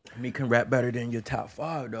 Meek can rap better than your top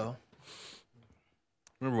 5 though.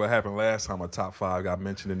 Remember what happened last time? A top 5 got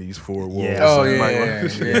mentioned in these 4 walls. Yeah. Oh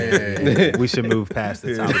Somebody- We should move past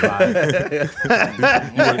the top 5.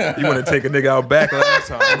 You want to take a nigga out back last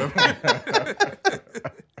time? Remember?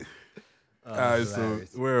 All right, so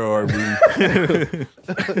where are we?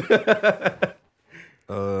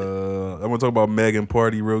 I want to talk about Meg and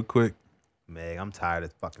Party real quick. Meg, I'm tired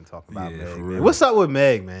of fucking talking about Yeah, Meg. for Man. real. What's up with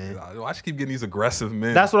Meg, man? I just keep getting these aggressive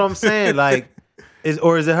men. That's what I'm saying. Like, is it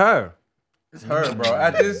her? It's her, bro.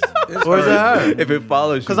 At this, it's Or is it her? If it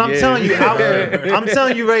follows you, Because I'm telling you, I'm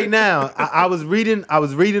telling you right now. I was reading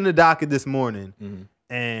the docket this morning,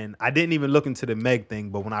 and I didn't even look into the Meg thing.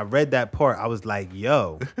 But when I read that part, I was like,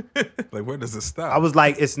 "Yo," like, where does it stop? I was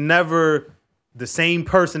like, "It's never the same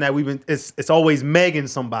person that we've been. It's always Megan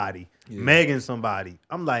somebody, Megan somebody."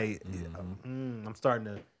 I'm like, I'm starting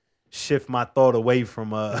to shift my thought away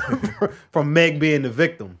from from Meg being the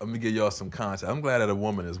victim. Let me give y'all some context. I'm glad that a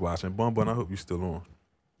woman is watching. Bun Bun, I hope you're still on.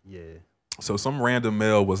 Yeah. So some random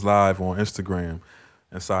male was live on Instagram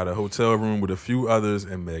inside a hotel room with a few others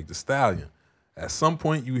and Meg Thee Stallion. At some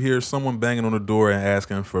point, you hear someone banging on the door and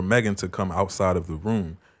asking for Megan to come outside of the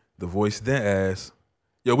room. The voice then asks,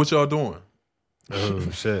 "Yo, what y'all doing?" Oh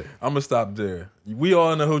shit. I'm gonna stop there. We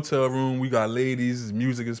all in the hotel room. We got ladies.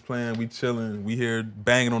 Music is playing. We chilling. We hear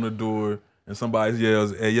banging on the door, and somebody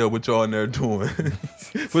yells, "Hey, yo, what y'all in there doing?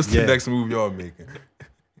 What's the next move y'all making?"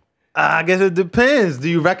 I guess it depends. Do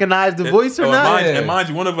you recognize the voice or not? And mind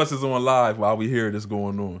you, one of us is on live while we hear this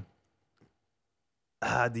going on.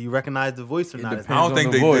 Do you recognize the voice or not? depends I don't on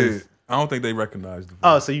think the they voice. did. I don't think they recognized the voice.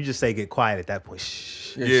 Oh, so you just say get quiet at that point.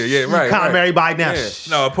 Shh. Yeah, right. Calm everybody down. Yeah. Shh.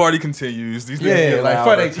 No, party continues. These niggas Yeah, get like,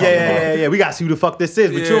 louder. fuck they Yeah. We got to see who the fuck this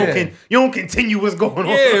is, but Yeah. you don't continue what's going on.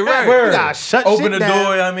 Yeah, right. You gotta shut Open shit the down.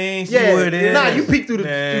 door, I mean, see Yeah, what it is. nah, you peek through the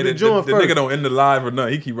Man, the joint first. nigga don't end the live or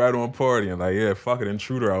nothing. He keep right on partying. Like, yeah, fuck it,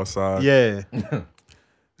 intruder outside. Yeah.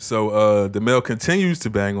 So the male continues to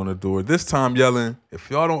bang on the door, this time yelling, "If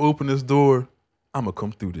y'all don't open this door, I'm gonna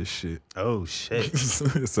come through this shit." Oh shit.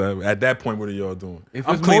 So at that point, what are y'all doing? If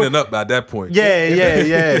I'm it's cleaning up at that point. Yeah.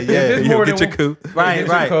 It's Yo, more get than your coat. Right, Get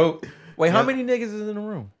your right. coat. Wait, how many niggas is in the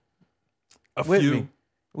room? A With few. me.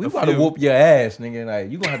 We A about to few. whoop your ass, nigga. Like,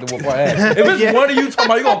 you gonna have to whoop our ass. If it's one of you talking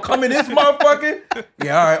about you gonna come in this motherfucker,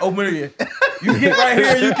 yeah, all right, open it. You get right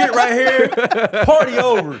here, you get right here. Party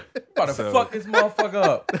over. About to So- fuck this motherfucker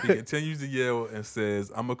up. He continues to yell and says,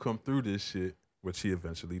 "I'm gonna come through this shit," which he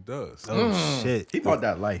eventually does. Oh shit. He bought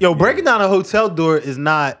that life. Yo, breaking down a hotel door is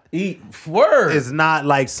not Word.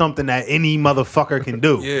 like something that any motherfucker can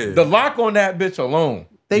do. Yeah. The lock on that bitch alone.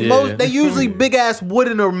 They usually big ass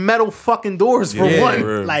wooden or metal fucking doors for Yeah, one.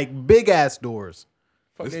 right. Like big ass doors.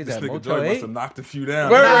 Fuck, This they nigga Motel Joy must 8? have knocked a few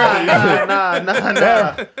down. Word.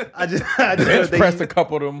 Nah. I just Bench pressed a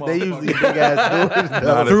couple of them they motherfuckers. usually big ass doors. though.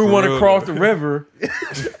 Nah, Threw for one real, across though. the river.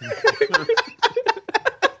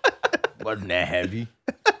 Wasn't that heavy?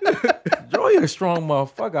 Joy a strong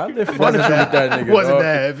motherfucker. I lift furniture with that nigga. Wasn't dog.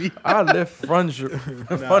 that heavy? I lift furniture with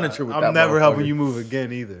that I'm never helping motherfucker. you move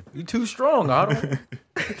again either. You too strong, I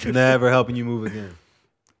don't. Never helping you move again.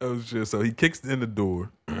 Oh shit! So he kicks in the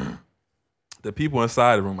door. The people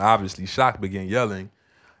inside the room, obviously shocked, begin yelling,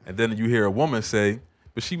 and then you hear a woman say,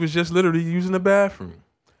 "But she was just literally using the bathroom,"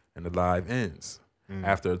 and the live ends.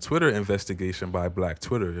 After a Twitter investigation by Black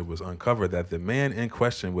Twitter, it was uncovered that the man in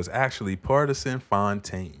question was actually Pardison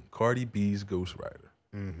Fontaine, Cardi B's ghostwriter.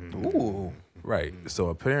 Ooh. Right. So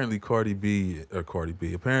apparently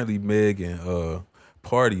apparently Meg and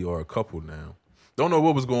Party are a couple now. Don't know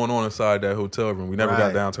what was going on inside that hotel room. We never got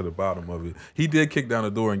Right. down to the bottom of it. He did kick down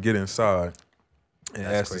the door and get inside and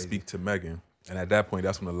That's asked crazy. to speak to Megan. And at that point,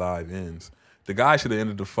 that's when the live ends. The guy should have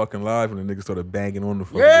ended the fucking live when the nigga started banging on the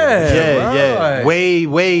fucking door. Yeah. right.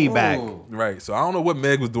 Way back. Ooh. Right. So I don't know what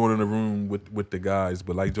Meg was doing in the room with the guys,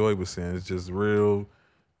 but like Joy was saying, it's just real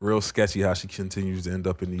sketchy how she continues to end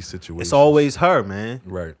up in these situations. It's always her, man.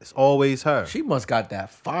 right. It's always her. She must got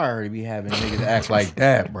that fire to be having niggas act like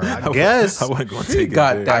that, bro. I guess. I wasn't gonna She take it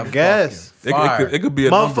got there. that I guess. fucking fire. It could be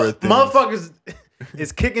a number of things. Motherfuckers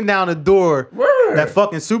is kicking down a door Word. that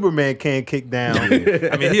fucking Superman can't kick down. I mean,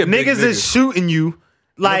 he a big Niggas nigga. is shooting you.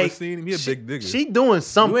 Like seen him? He a big nigga. She doing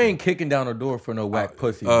something. You ain't kicking down a door for no whack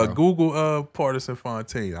pussy, bro. Google Pardison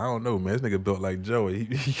Fontaine. I don't know, man. This nigga built like Joey.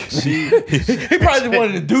 He probably just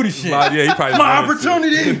wanted to do the shit. Yeah, he probably My wanted to.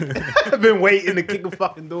 opportunity. I've been waiting to kick a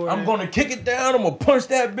fucking door. I'm in. gonna kick it down. I'm gonna punch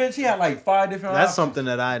that bitch. He had like 5 different That's options. something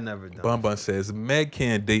that I never done. Bun Bun says Meg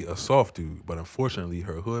can date a soft dude, but unfortunately,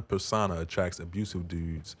 her hood persona attracts abusive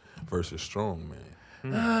dudes versus strong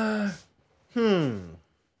men.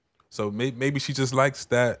 So maybe she just likes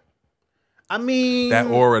that I mean,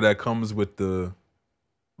 aura that comes with the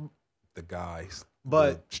guys,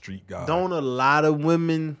 But the street guy. don't a lot of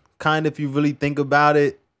women kind of, if you really think about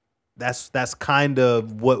it, that's kind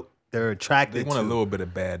of what they're attracted They to. want a little bit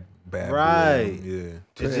of bad Right. boy. Yeah.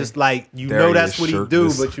 It's just like you There know he that's is, what he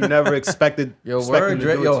shirtless. do, but you never expected. Yo, expect him word, to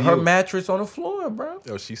Dre, do it yo, to her you. mattress on the floor, bro.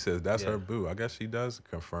 Yo, she says that's Yeah. her boo. I guess she does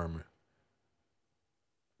confirm it.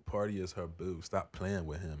 Party is her boo. Stop playing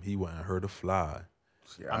with him. He wanted her to fly.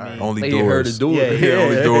 I mean, Only They heard doors. the door. Yeah,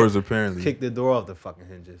 Only doors apparently. kick the door off the fucking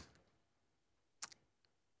hinges.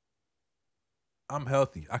 I'm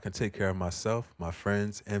healthy. I can take care of myself, my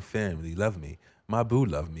friends, and family. Love me. My boo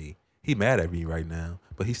love me. He mad at me right now,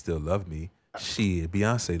 but he still love me. Shit,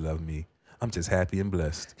 Beyonce love me. I'm just happy and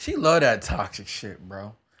blessed. She love that toxic shit,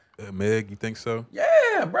 bro. Meg, you think so?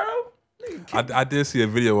 Yeah, bro. I did see a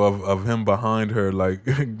video of him behind her, like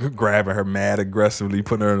grabbing her mad aggressively,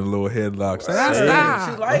 putting her in a little headlock. Saying,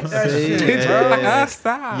 She like that See, shit, yeah.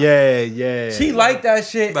 bro. Yeah. She like that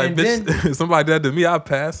shit, Like, and bitch, then somebody did that to me, I'd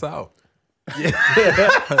pass out.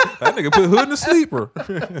 That nigga put hood in the sleeper.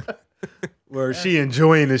 Where she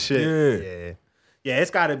enjoying the shit. Yeah. Yeah,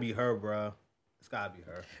 it's gotta be her, bro. gotta be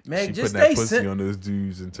her. Man, She just putting that stay pussy single. on those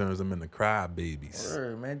dudes and turns them into cry babies.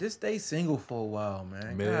 Man, just stay single for a while,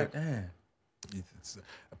 man. Man. God damn.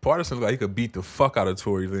 Pardison look like he could beat the fuck out of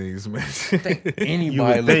Tory Lanez, man. Think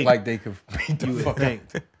anybody would look think. like they could beat the fuck out.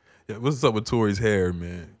 Yeah, what's up with Tory's hair,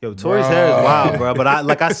 man? Yo, Tory's hair is wild, bro. But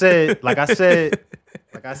like I said, I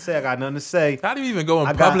got nothing to say. How do you even go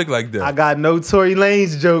in public like that? I got no Tory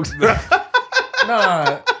Lanez jokes.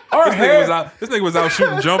 Nah. Our This nigga was out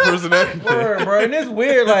shooting jumpers and everything. Word, bro. And it's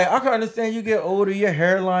weird. Like, I can understand you get older, your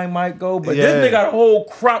hairline might go, but Yeah. this nigga got a whole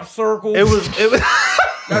crop circle. It was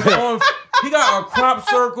That's on, he got a crop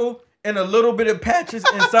circle and a little bit of patches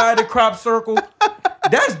inside the crop circle.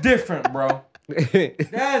 That's different, bro.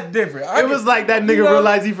 That's different. it was like that nigga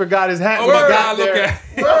realized he forgot his hat. Oh when he my got God, look there. at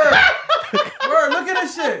Word, look at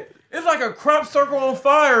this shit. It's like a crop circle on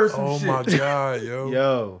fire or some Oh shit. my God, yo.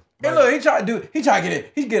 Yo. And look, he try to get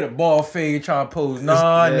it. He get a ball fade, trying to pose.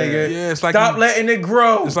 Nah, nigga. Yeah, it's like Stop letting it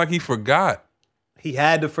grow. It's like he forgot. He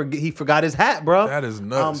had to forget. He forgot his hat, bro. That is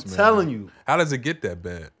nuts, I'm man. telling you. How does it get that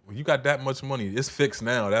bad? When you got that much money, it's fixed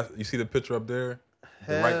now. You see the picture up there?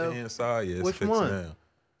 The right hand side? Yeah, it's Which fixed one? now.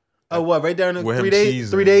 Oh, what? Right there in the With him 3 days?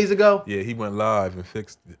 cheesing. 3 days ago? Yeah, he went live and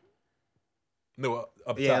fixed it. No, up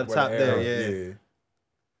top. Yeah, up where top the there, arrow- yeah.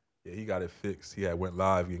 Yeah, he got it fixed. He went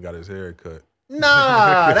live and got his hair cut.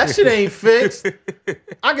 Nah, that shit ain't fixed.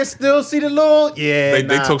 I can still see the little. Yeah,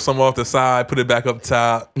 They took some off the side, put it back up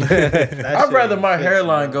top. I'd rather my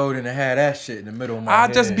hairline go than to have that shit in the middle of my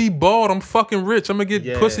head. I just be bald. I'm fucking rich. I'm gonna get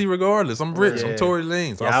Yeah. pussy regardless. I'm rich. Yeah. I'm Tory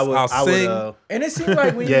Lanez. Yeah, I'll sing. And it seems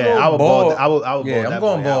like when you Yeah, go I would bald, bald. I would yeah, bald I'm that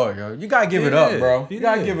going boy out. bald, yo. You gotta give it up, bro. You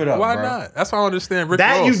gotta give it up, Why bro. not? That's why I understand Rick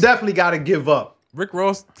That Ross. you definitely got to give up. Rick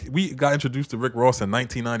Ross, we got introduced to Rick Ross in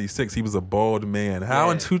 1996. He was a bald man. How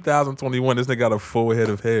in 2021 this nigga got a full head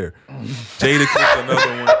of hair? Jadakiss, another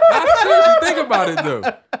one. Nah, seriously, think about it though.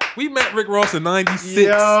 We met Rick Ross in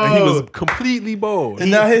 96 and he was completely bald.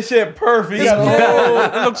 And now his shit perfect. He It's got the whole-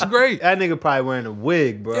 bald. It looks great. That nigga probably wearing a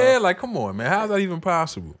wig, bro. Yeah, like come on, man. How's that even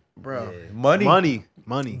possible? bro. Money.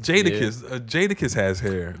 Jadakiss has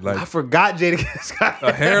hair. I Like forgot Jadakiss got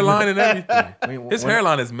a hairline and everything. His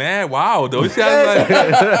hairline is mad wild though. It's like,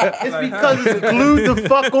 It's because it's glued the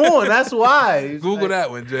fuck on. That's why. Google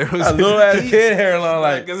that one, Jay. A little ass kid hairline,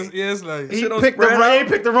 like It's like He Shit don't picked spread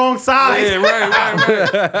picked the wrong side. yeah,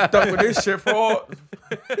 right. stuck with this shit for all.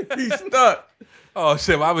 He's stuck. Oh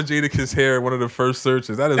shit! Why was Jadakiss hair one of the first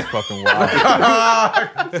searches? That is fucking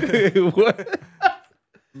wild. What?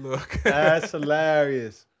 Look, That's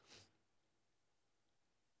hilarious.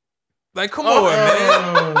 like come on,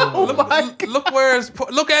 man. Look where it's.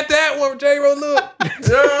 Look at that one, J-Ro. Look.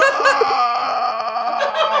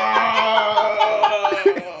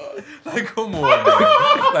 Like come on,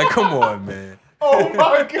 man. Like come on, man. Oh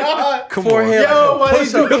my god. Come Forehead on. Yo, what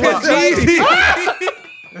he do? Look at Jeezy.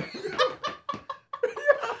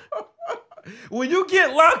 When you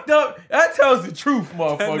get locked up, that tells the truth, That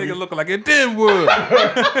motherfucker. nigga looking like it did wood.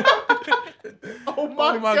 Oh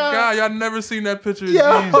my, Oh my god, y'all never seen that picture of Yo.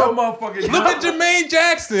 Jeezy. That motherfucker. Look at Jermaine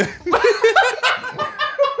Jackson.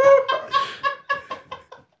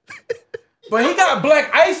 But he got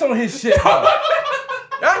black ice on his shit, though.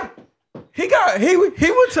 He went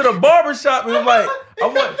to the barber shop and was like,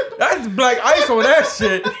 that's black ice on that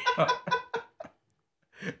shit.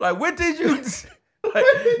 Like, what did you? Like,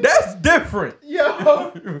 that's different.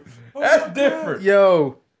 Yo. That's different.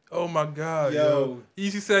 Yo. Oh my god, Yo. yo.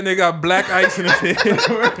 Easy said they got black ice in his head.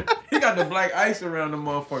 He got the black ice around the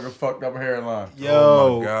motherfucker fucked up hairline. Yo.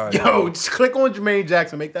 Oh my God. Yo, just click on Jermaine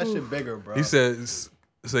Jackson. Make that shit bigger, bro. He said,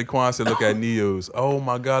 Saquon said, look at Neo's. Oh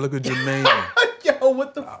my god, look at Jermaine. Yo,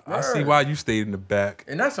 what the fuck? I see why you stayed in the back.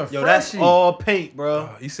 And that's a Yo, that's freshie. all paint, bro.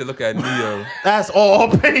 He said, look at Neo. That's all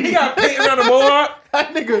paint. He got paint around the mohawk.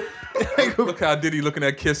 that nigga. Look how Diddy looking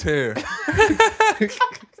at Kiss hair.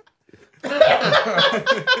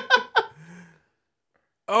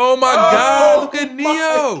 Oh my god, look at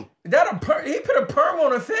Neo. He put a perm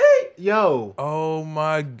on a fade. Yo, Oh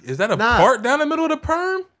my, is that a Nah. part down the middle of the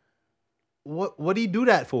perm? what do you do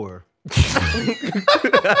that for?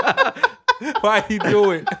 Why he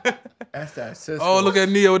do it? That's that sister. Oh, look at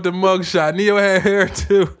Neo with the mug shot. Neo had hair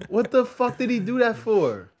too. What the fuck did he do that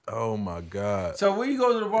for? Oh my god. So when you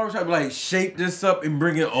go to the barbershop, like shape this up and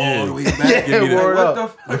bring it all Yeah. the way back. Yeah, Give me that. word What up. the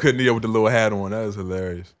fuck? Look at Neo with the little hat on. That is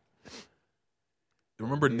hilarious.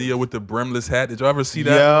 Remember Neo with the brimless hat? Did y'all ever see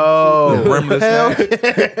that? Yo, The brimless hell hat.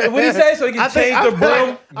 yeah. What he say? So he can change the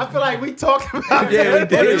brim. I feel like we talking about Yeah, that.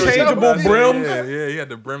 we did. Yeah, Interchangeable brims. Yeah, he had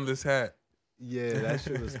the brimless hat. Yeah, that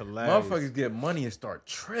shit was hilarious. Motherfuckers get money and start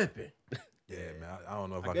tripping. Yeah, man. I don't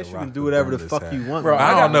know if I, I guess can you rock can do the whatever the brimless fuck hat. you want, Bro, man. I I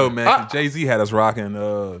don't got- know, man. Jay-Z had us rocking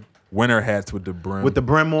winter hats with the brim. With the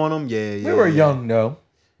brim on them, yeah. We were young though.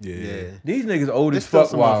 Yeah. These niggas old There's as still fuck.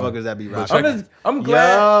 some Wow. motherfuckers that be rocking. I'm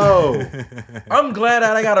glad. Yo, I'm glad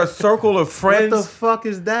that I got a circle of what friends. the fuck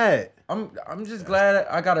is that? I'm just glad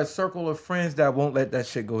I got a circle of friends that won't let that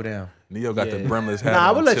shit go down. Neo got the brimless hat. Nah,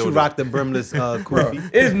 I would let you until rock the brimless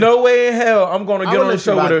kufi. There's no way in hell I'm gonna I get would on the let you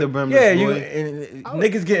show rock with the a brimless, yeah. boy. You and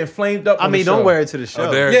niggas getting flamed up. I on mean, the don't show. wear it to the show.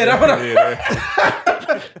 Oh, there, Yeah, that's what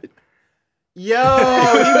I-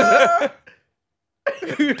 Yo,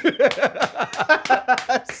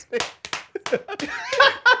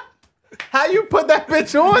 how you put that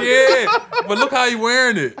bitch on? Yeah, but look how he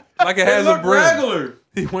wearing it. Like it has a look brim. regular.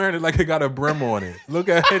 He wearing it like it got a brim on it. Look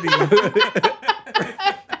at it.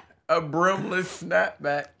 A brimless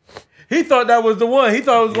snapback. He thought that was the one. He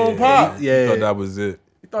thought it was gonna pop. He Yeah. thought that was it.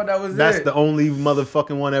 He thought that was That's it. the only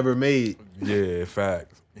motherfucking one ever made. Yeah,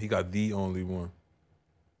 facts. He got the only one.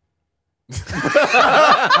 He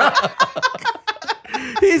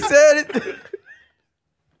said it.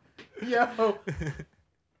 Yo.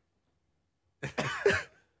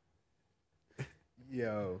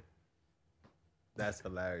 Yo. That's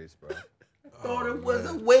hilarious, bro. Thought it was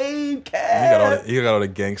a wave He cat. got all the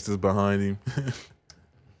gangsters behind him.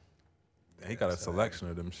 He got a selection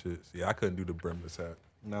of them shits. Yeah, I couldn't do the brimless hat.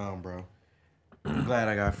 No, bro. I'm glad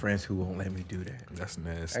I got friends who won't let me do that. That's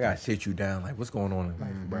nasty. I gotta sit you down. Like, what's going on in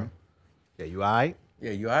life, bro? Yeah, you alright?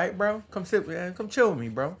 Yeah, you all right, bro? Come sit, man. Come chill with me,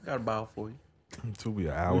 bro. Got a bottle for you. Until we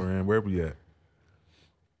an hour in. Where we at?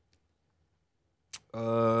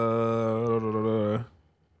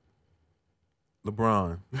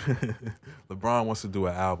 LeBron. LeBron wants to do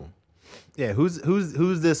an album. Yeah, who's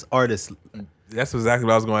this artist? That's exactly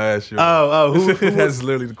what I was going to ask you. Who That's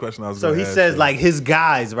literally the question I was So going to he ask says you. like his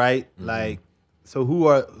guys, right? Like, so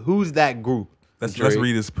who's that group? Let's Drake.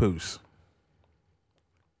 read his post.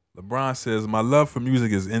 LeBron says, "My love for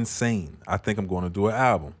music is insane. I think I'm going to do an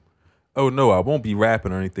album. Oh no, I won't be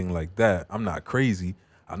rapping or anything like that. I'm not crazy.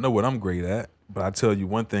 I know what I'm great at. But I tell you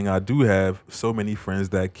one thing, I do have so many friends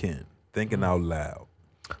that can. Thinking out loud.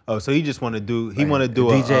 Oh, so he just want to do He a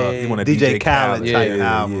DJ He want a DJ Khaled type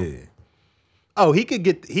yeah, album. Yeah. Oh, he could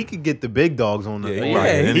get the big dogs on the. Yeah, he Yeah,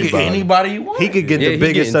 Right, he get anybody you want. He could get Yeah, the he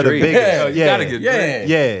biggest of getting the Drake. biggest. Yeah, you gotta get yeah. Drake.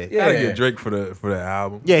 Yeah. Gotta Yeah. get Drake for the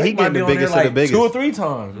album. Yeah, he Drake might getting be the on there biggest like of the biggest. 2 or 3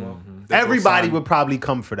 times, bro. They both Everybody signed- would probably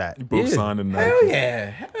come for that. both Yeah. signed to Nike. Hell yeah.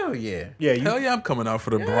 Hell yeah. Yeah, Hell yeah, I'm coming out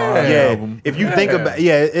for the Yeah. Bron yeah. album. If you think about,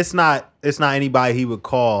 it's not anybody he would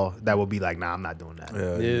call that would be like, nah, I'm not doing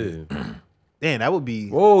that. Yeah. Damn, that would be.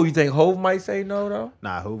 Whoa, you think Hov might say no though?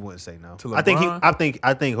 Nah, Hov wouldn't say no. To I think LeBron?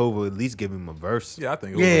 I think Hov would at least give him a verse. Yeah, I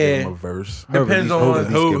think Yeah. we'll give him a verse. Depends Hov on at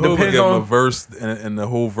least Who give him- would depends give him a on verse, and the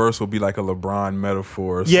whole verse will be like a LeBron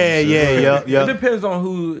metaphor. Or some Yeah, shit. yeah. It depends on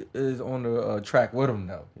who is on the track with him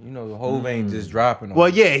though. You know, Hov ain't just dropping. On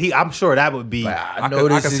Well, him. yeah, I'm sure that would be Like, I I know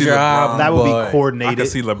could- I this could is see your LeBron. album, that would be but I coordinated. can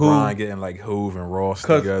see LeBron getting like Hove and Ross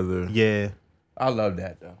 'Cause- together. Yeah. I love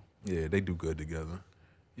that though. Yeah, they do good together.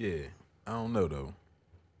 Yeah, I don't know though,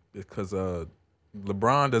 because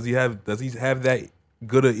LeBron does he have that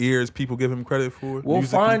good of ears people give him credit for? We'll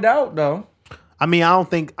musically? find out though. I mean, I don't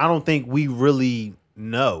think we really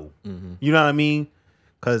know. You know what I mean?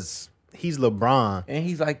 Because he's LeBron. And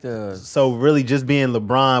he's like the So really, just being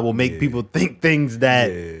LeBron will make Yeah. people think things that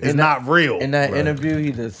Yeah. is not real. in that Right. interview,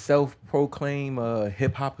 he's a self-proclaimed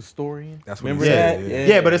hip hop historian. That's what he Remember said, that? yeah.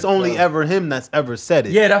 Yeah, but it's only ever him that's ever said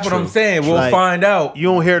it. Yeah, that's what True. I'm saying. We'll Like, find out. You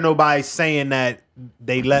don't hear nobody saying that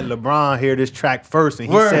they let LeBron hear this track first and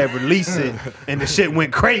he Word. said release it and the shit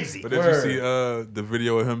went crazy. But did you see the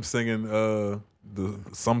video of him singing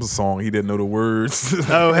some song he didn't know the words?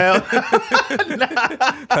 Oh hell.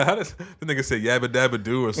 How does the nigga say yabba dabba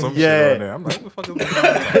do or some Yeah. shit on there? I'm like, what the fuck is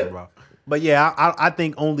LeBron talking about? But yeah, I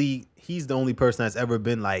think he's the only person that's ever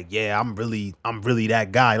been like, yeah, I'm really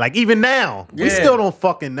that guy. Like even now, we Yeah. still don't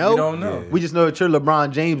fucking know. We don't know. Yeah. We just know that you're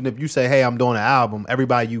LeBron James, and if you say, hey, I'm doing an album,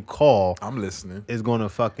 everybody you call I'm listening. is gonna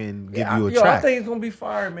fucking give Yeah, you a I track. think it's gonna be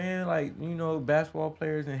fire, man. Like, you know, basketball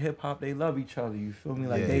players and hip hop, they love each other. You feel me?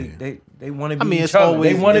 Like Yeah. they want to be I mean, each it's other.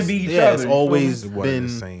 always They want to it's- be each yeah, other. It's you feel always me? It wasn't been.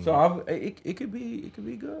 the same. So it could be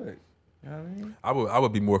good. You know what I mean? I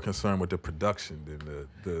would be more concerned with the production than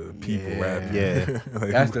the people Yeah, rapping. yeah.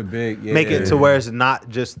 Like, That's the big Make it to where it's not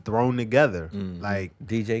just thrown together. Mm. Like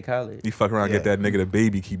DJ Khaled. he fuck around, Yeah. get that nigga the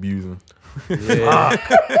baby keep using. Yeah.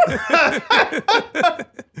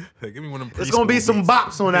 Like, give me one of them. it's gonna be preschool some beats.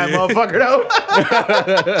 bops on that motherfucker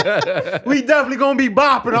though. We definitely gonna be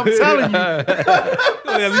bopping. I'm telling you,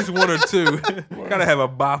 At least one or two. Gotta have a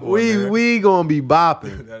bop. on there. we gonna be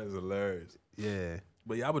bopping. That is hilarious. Yeah.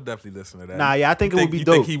 But yeah, I would definitely listen to that. Nah, yeah, I think it would be you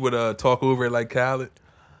dope. think he would talk over it like Khaled?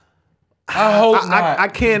 I hope not. I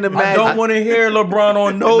can't imagine. I don't want to hear LeBron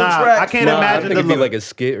on no Nah, track. I can't Nah, I imagine think the it'd be look. like a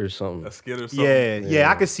skit or something. A skit or something. Yeah,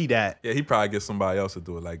 I can see that. Yeah, he probably get somebody else to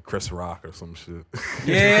do it, like Chris Rock or some shit.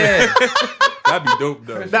 Yeah. That'd be dope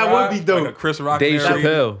though. That would be dope. Like a Chris Rock Dave narrator.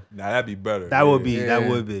 Chappelle. Nah, that'd be better. That would be. Yeah. That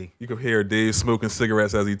would be. You could hear Dave smoking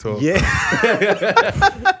cigarettes as he talks.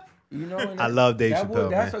 Yeah. You know, I love Dave Chappelle,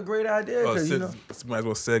 That's man. a great idea. Oh, 'Cause, you know, might as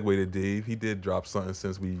well segue to Dave. He did drop something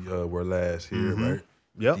since we were last here, right?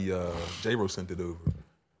 Yep. J-Ro sent it over.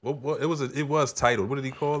 What it was titled. What did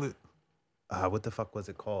he call it? What the fuck was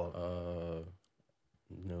it called?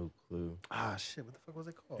 No clue. Shit. What the fuck was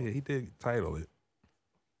it called? Yeah, he did title it.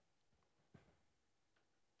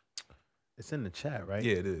 It's in the chat, right?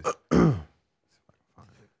 Yeah, it is.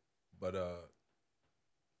 But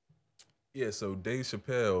yeah, so Dave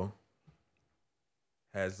Chappelle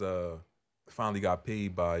has finally got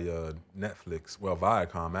paid by Netflix. Well,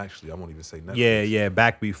 Viacom actually. I won't even say Netflix. Yeah.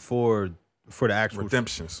 Back before the actual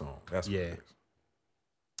Redemption song. That's what Yeah. it is.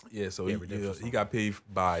 Yeah, so Redemption he song. got paid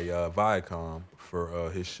by Viacom for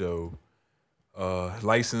his show.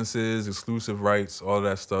 Licenses, exclusive rights, all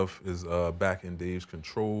that stuff is back in Dave's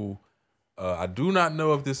control. I do not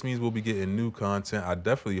know if this means we'll be getting new content. I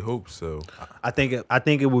definitely hope so. I think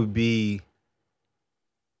it would be.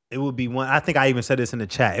 It would be one. I think I even said this in the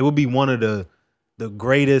chat. It would be one of the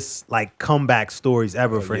greatest like comeback stories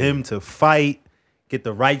ever for him to fight, get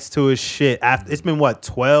the rights to his shit. After it's been what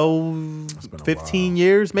 12, It's been a 15 while.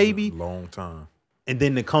 years maybe, A long time. and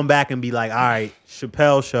then to come back and be like, all right,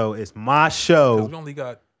 Chappelle show, it's my show. 'Cause we only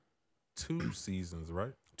got 2 seasons,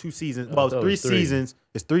 right? 2 seasons. I Well, it's thought it 3 was 3. seasons.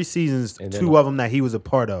 It's 3 seasons. And then 2 of them that he was a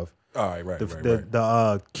part of. All right, right.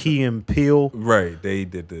 The Key and Peele. Right, they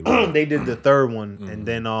did the They did the 3rd one, and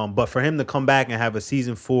then but for him to come back and have a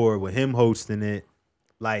season 4 with him hosting it,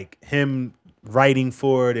 like him writing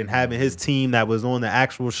for it and having his team that was on the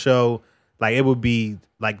actual show, like it would be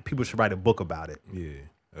like people should write a book about it. Yeah.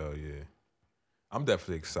 Oh yeah. I'm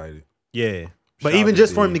definitely excited. Yeah, but Shout out even to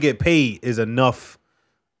just for him Dave. to get paid is enough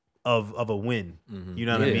of a win. You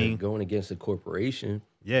know what I mean? Going against a corporation.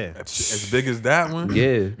 Yeah, As big as that one.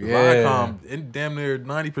 Yeah. Viacom, and damn near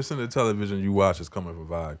 90% of the television you watch is coming from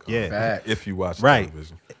Viacom. Yeah. Facts. If you watch Right.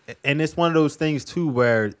 television. and it's one of those things too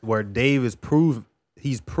where Dave is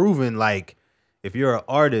he's proven like if you're an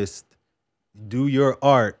artist, do your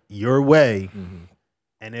art your way,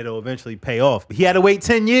 and it'll eventually pay off. But he had to wait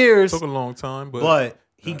 10 years, Took a long time, but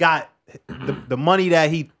he got the money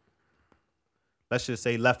that he, let's just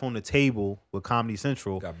say, left on the table with Comedy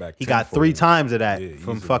Central. Got back He got tenfold. 3 times of that Yeah,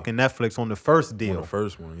 from easily. fucking Netflix on the first on deal. the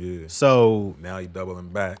first one, yeah. So Now he doubling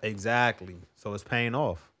back. exactly, so it's paying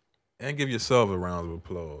off. And give yourself a round of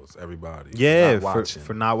applause, everybody. Yeah, Not watching.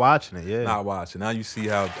 for not watching it. Yeah, Not watching. Now you see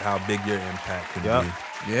how big your impact can Yup.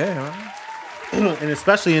 be. yeah, man. and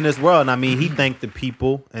especially in this world. I mean, he thanked the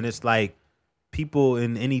people, and it's like people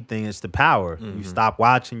in anything. It's the power. You stop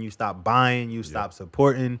watching, you stop buying, you stop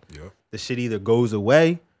supporting. Yep. The shit either goes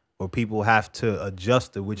away or people have to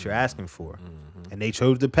adjust to what you're asking for. And they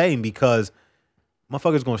chose to pay him because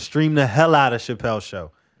motherfuckers gonna stream the hell out of Chappelle's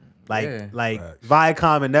show. Like Facts.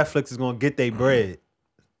 Viacom and Netflix is gonna get their bread.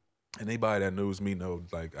 And anybody that knows me knows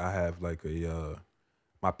like I have like a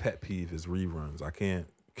my pet peeve is reruns. I can't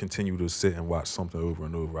continue to sit and watch something over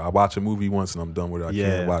and over. I watch a movie once and I'm done with it. I Yeah.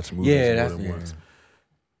 can't watch movies Yeah, more that's than yeah. once.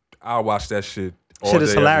 I'll watch that shit. All Shit is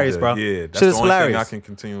day, every hilarious, day. bro. Yeah, that's Shit the is only thing I hilarious.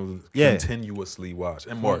 can Yeah. continuously watch.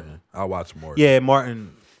 And Martin, I'll watch Martin. Yeah,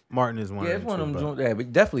 Martin is one. Yeah, of it's one of them too, but- joints. Yeah,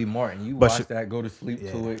 but definitely Martin. You But watch Ch- that, go to sleep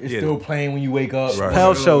Yeah. to it. It's Yeah. still playing when you wake up. Right.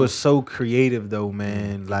 Chappelle's show is so creative though,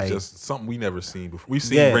 man. It's Like just something we never seen before. We've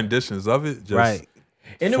seen Yeah. renditions of it, just right.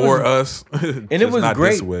 And it for was, us. and it was not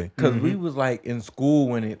great this way. because we was like in school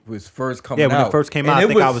when it was first coming Yeah, out. when it first came And out, I it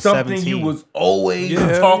think I was something 17. you was always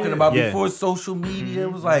Yeah, talking yeah. about Yeah. before social media.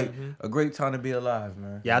 It was like a great time to be alive,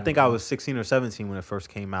 man. Yeah, I think I was 16 or 17 when it first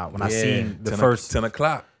came out. When I Yeah. seen the 10 first 10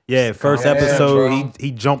 o'clock. first Yeah, episode, bro.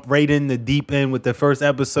 he jumped right in the deep end with the first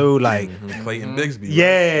episode. Like, Clayton Bigsby.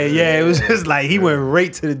 yeah, it was just like he went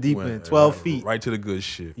right to the deep end, 12 feet. Right to the good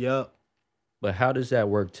shit. Yep. But how does that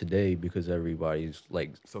work today? Because everybody's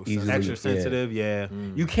like So easily Extra yeah. sensitive, yeah.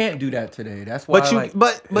 You can't do that today. That's why. But you, like,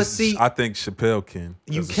 but It's- see, I think Chappelle can.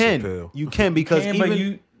 you 'cause of can, Chappelle. because can, even but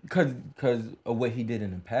you because of what he did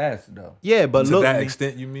in the past, though. yeah, but To look, that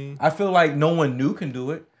extent, you mean? I feel like no one new can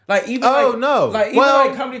do it. Like even oh like, no, like even well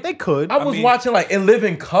like comedy. they could. I was mean- watching like In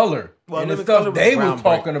Living Color Well, and the Living stuff Colour was they was groundbreaking.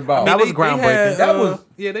 talking about. That was They groundbreaking. had, That was-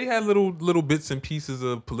 yeah. They had little bits and pieces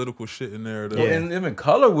of political shit in there. Though. Yeah. And Living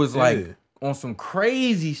Color was like Yeah. on some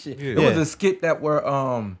crazy shit. Yeah. There was Yeah. a skit that were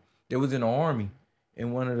there was in the army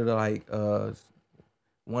and one of the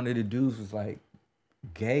dudes was like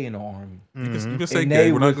gay in the army. You can say And gay.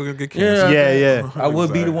 they We're not was- gonna get canceled. Yeah. I would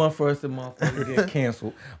be the Exactly. one first to motherfucker get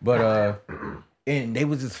canceled, but and they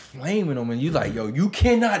was just flaming them, and you like, yo, you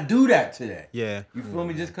cannot do that today. Yeah. You feel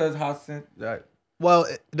me? Just cause how like, Well,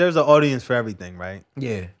 there's an audience for everything, right?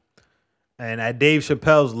 yeah, And at Dave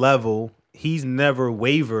Chappelle's level, he's never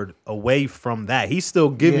wavered away from that. He's still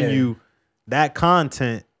giving Yeah. you that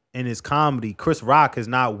content in his comedy. Chris Rock has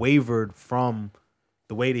not wavered from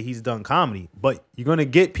the way that he's done comedy. But you're going to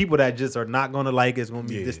get people that just are not going to like it. It's going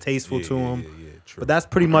to be distasteful to them. Yeah, true. But that's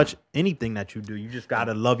pretty much anything that you do. You just got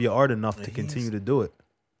to love your art enough to continue to do it.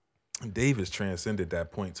 Dave has transcended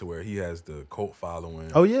that point to where he has the cult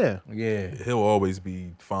following. Oh, yeah. yeah. He'll always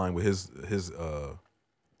be fine with his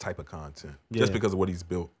type of content just Yeah. because of what he's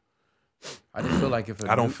built. I just feel like if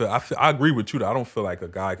I agree with you though. I don't feel like a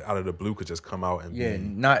guy out of the blue could just come out and yeah, be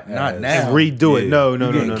not as- now. Redo it. Yeah. No.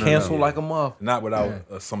 You getting No. canceled like a muff. not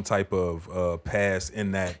without some type of pass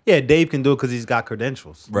in that. Yeah, Dave can do it because he's got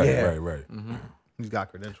credentials. Right, Yeah. right. He's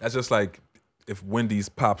got credentials. That's just like if Wendy's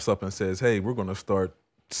pops up and says, "Hey, we're gonna start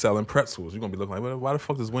selling pretzels." You're gonna be looking like, well, "Why the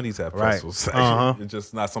fuck does Wendy's have Right. pretzels?" Uh-huh. It's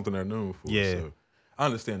just not something they're known for. Yeah. So I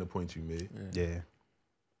understand the point you made, Yeah.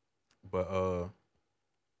 but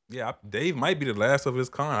Dave might be the last of his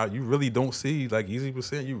kind. You really don't see, like Easy was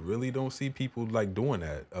saying, you really don't see people like doing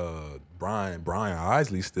that. Brian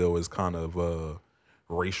Isley still is kind of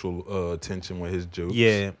racial tension with his jokes.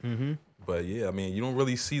 Yeah. Mm-hmm. But yeah, I mean, you don't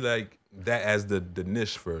really see like that as the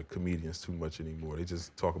niche for comedians too much anymore. They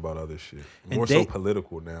just talk about other shit. And More so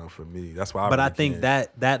political now for me. That's why. But I really think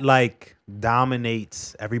can't. that like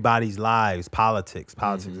dominates everybody's lives. Politics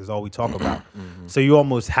is all we talk about. So you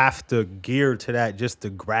almost have to gear to that just to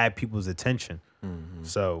grab people's attention.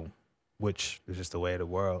 So, which is just the way of the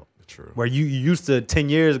world. True. Where you used to 10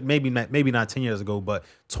 years, maybe not 10 years ago, but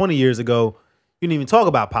 20 years ago, you didn't even talk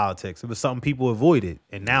about politics. It was something people avoided,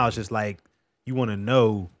 and now it's just like you want to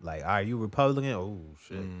know, like, are you Republican? Oh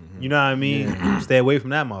shit, you know what I mean? Stay away from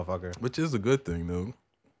that motherfucker. Which is a good thing though.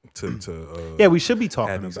 Yeah, we should be have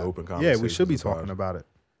talking these about open Yeah, we should be conversations talking about it.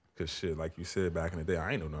 Cause shit, like you said back in the day,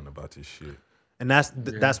 I ain't know nothing about this shit. And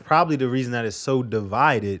that's probably the reason that it's so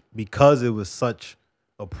divided, because it was such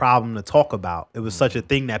a problem to talk about. It was such a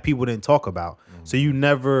thing that people didn't talk about. So you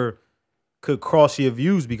never could cross your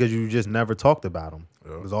views because you just never talked about them.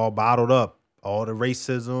 Yeah. It was all bottled up. All the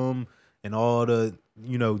racism and all the,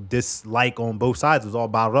 dislike on both sides was all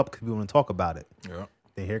bottled up because people didn't talk about it. Yeah.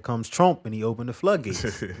 Then here comes Trump and he opened the floodgates.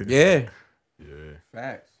 Yeah. Yeah.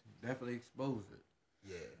 Facts. Definitely exposed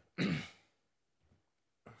it.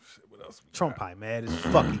 What else? Trump probably mad as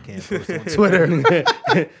fuck he can't post on Twitter.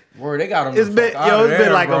 Word, they got him. It's been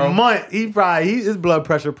like bro. a month. His blood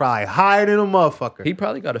pressure probably higher than a motherfucker. He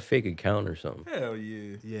probably got a fake account or something. Hell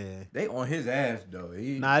yeah. Yeah. They on his ass though.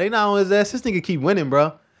 Nah, they not on his ass. This nigga keep winning,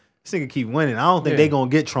 bro. This nigga keep winning. I don't think they gonna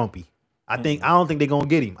get Trumpy. I don't think they gonna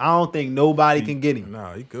get him. I don't think nobody can get him.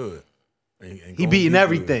 Nah, he good. He beating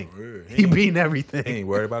everything. Yeah, He beating He everything. ain't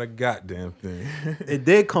worried about a goddamn thing. It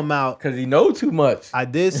did come out. Cause he know too much. I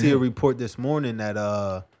did see a report this morning that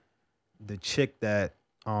the chick that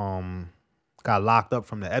got locked up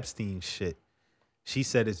from the Epstein shit, she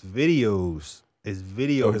said it's videos. It's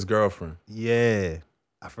video. Oh, his girlfriend. Yeah,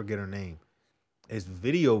 I forget her name. It's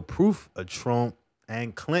video proof of Trump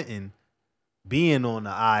and Clinton being on the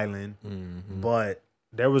island, but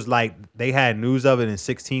there was like, they had news of it in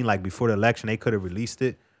 2016, like before the election, they could have released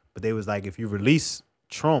it, but they was like, if you release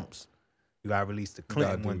Trump's, you gotta release the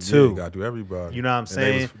Clinton one too. You gotta do everybody. You know what I'm And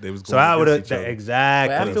saying? they was So going I would have against each other.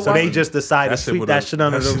 exactly. But So they after just decided to sweep that shit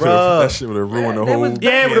under the That rug. shit would have ruined the They whole. was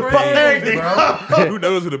Yeah, it would have fucked everything. bro. Who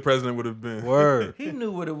knows who the president would have been? Word. He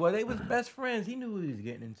knew what it was. They was best friends. He knew what he was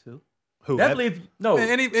getting into. Who? Definitely. If, no.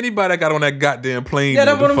 Man, anybody that got on that goddamn plane. Yeah,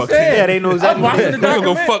 that's knew what the I'm fuck saying. Yeah, they know exactly. I was watching What the They gonna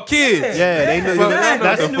go documentary. fuck kids. yeah, they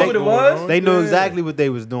knew. They knew what it was. They know exactly what they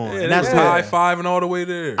was doing, Yeah, and they that's was high fiving all the way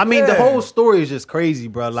there. I mean, the Yeah. whole story is just crazy,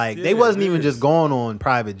 bro. Like they Yeah, wasn't it even is. just going on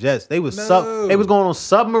private jets. They was No. they was going on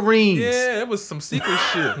submarines. Yeah, it was some secret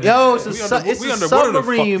shit. Yo, it's We a underwater to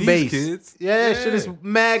submarine fuck base. these kids. Yeah, shit is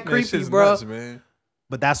mad That creepy, shit's bro. nuts, man.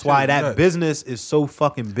 But that's Shit why is that nuts. business is so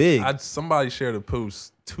fucking big. Somebody shared a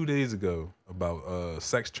post 2 days ago about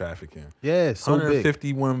sex trafficking. Yeah, it's so big.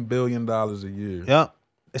 $151 billion a year. Yep.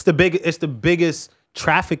 It's the biggest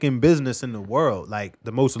trafficking business in the world. Like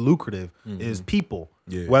the most lucrative is people.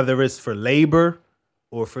 Yeah. Whether it's for labor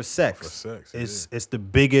or for sex. For sex, It's the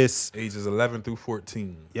biggest. Ages 11 through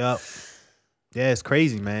 14. Yep. Yeah, it's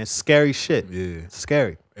crazy, man. It's scary shit. Yeah. It's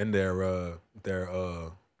scary. And their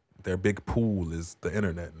big pool is the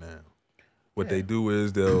internet now. What they do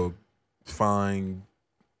is they'll find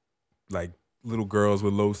like little girls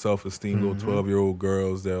with low self-esteem, little Mm-hmm. 12-year-old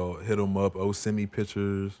girls, they'll hit them up. Oh, send me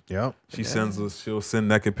pictures. Yep. She'll send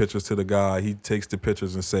naked pictures to the guy. He takes the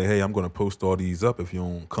pictures and say, hey, I'm going to post all these up if you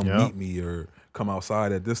don't come Yep. meet me or come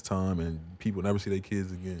outside at this time, and people never see their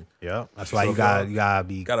kids again. Yep. That's why So you gotta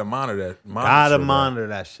be Gotta monitor that. gotta that. monitor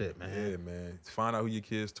that shit, man. Yeah, man. Find out who your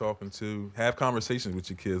kid's talking to. Have conversations with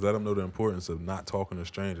your kids. Let them know the importance of not talking to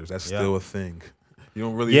strangers. That's Yeah. still a thing. You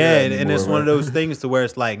don't really Yeah, hear that and it's anymore, one of right? those things to where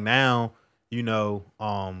it's like now, you know,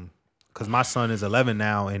 because my son is 11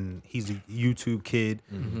 now and he's a YouTube kid,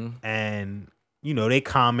 and you know they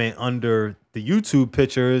comment under the YouTube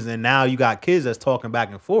pictures, and now you got kids that's talking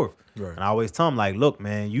back and forth. Right. And I always tell them like, look,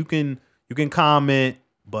 man, you can comment,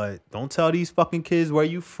 but don't tell these fucking kids where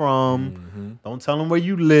you from. Don't tell them where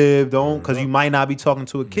you live. Don't, because you might not be talking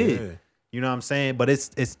to a kid. Yeah. You know what I'm saying? But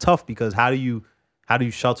it's tough because how do you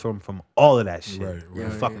shelter them from all of that shit? Right, You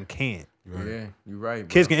right. fucking can't. Yeah, you're right.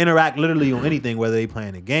 Kids bro. can interact literally on anything, whether they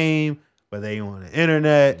playing a game, whether they on the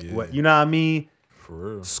internet, Yeah. what, you know what I mean? For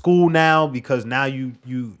real. School now, because now you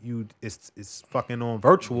it's fucking on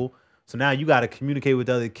virtual. So now you got to communicate with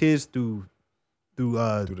other kids through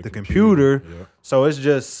the computer. Yeah. So it's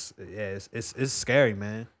just it's scary,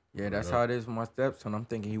 man. Yeah, that's how it is with my stepson. I'm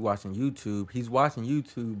thinking he watching YouTube. He's watching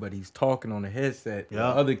YouTube, but he's talking on the headset to the Yeah.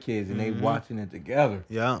 other kids, and they watching it together.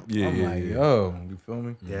 Yeah. Yeah, I'm yeah, like, yeah. yo, you feel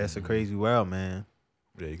me? Yeah, it's a crazy world, man.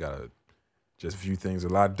 Yeah, you gotta just view things a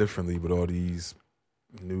lot differently with all these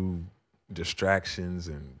new distractions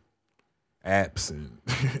and apps and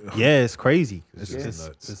Yeah, it's crazy. It's It's, just it's,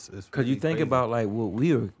 nuts. it's Cause you pretty think crazy. about like what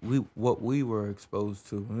we were exposed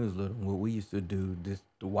to when we was little, what we used to do just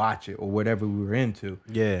to watch it or whatever we were into.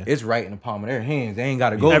 Yeah. It's right in the palm of their hands. They ain't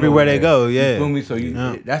got to go Everywhere they nowhere. go, yeah. You feel me? So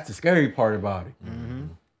Yeah. that's the scary part about it.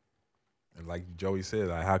 and like Joey said,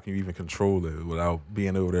 like how can you even control it without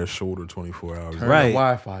being over their shoulder 24 hours? Turn Right. the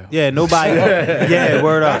Wi-Fi. Yeah, nobody. Yeah,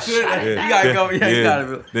 word up. You gotta go. Yeah, you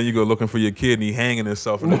gotta. Then you go looking for your kid and he hanging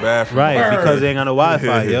himself in the bathroom. Right, because they ain't got no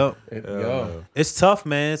Wi-Fi. Yo, Yo. it's tough,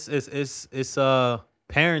 man. It's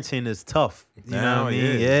parenting is tough. You know what I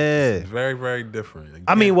mean? Yeah. It's very, very different.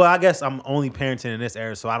 I mean, well, I guess I'm only parenting in this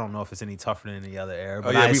era, so I don't know if it's any tougher than any other era.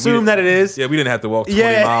 But yeah, I we assume didn't- that it is. Yeah, we didn't have to walk 20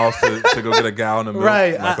 Yeah. miles to go get a gallon of milk.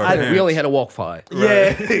 Right, Like our I- parents. We only had to walk 5. Yeah,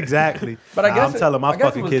 exactly. But I guess I'm telling my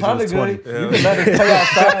fucking kids it was 20. You can let it play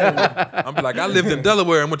outside. I'm like, I lived in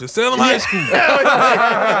Delaware and went to Salem High School.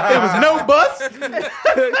 There was no bus.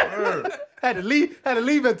 Had to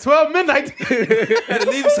leave at 12 midnight. had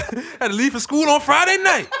to leave for school on Friday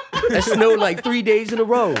night. It snowed like 3 days in a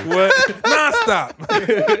row. What?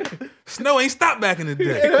 Nonstop. Snow ain't stopped back in the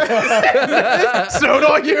day. Snowed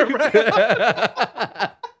all year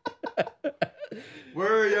round.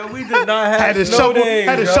 Word, yo, we did not have Had to snow shovel, days,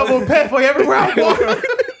 had to yo. shovel pathway everywhere I walked.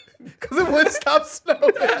 Because it wouldn't stop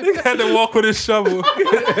snowing. Had to walk with his shovel.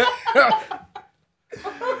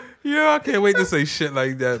 Yeah, I can't wait to say shit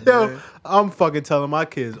like that, Yo, man. I'm fucking telling my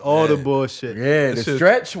kids all the bullshit. Yeah, the shit-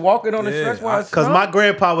 stretch, walking on the Yeah, stretch while it's Because snow. my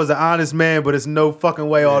grandpa was an honest man, but it's no fucking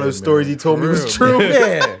way all those man, stories he told me for was real, true.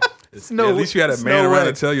 Yeah. It's no, Yeah, at least you had a it's man no around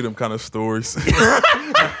way. to tell you them kind of stories.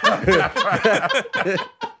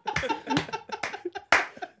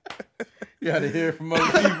 You gotta hear from other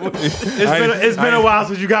people. It's been a while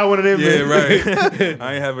since you got one of them. Yeah, man. right.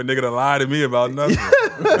 I ain't have a nigga to lie to me about nothing.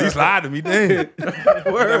 At least lie to me, damn.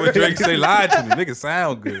 Whenever Drake say lie to me, nigga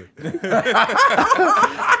sound good.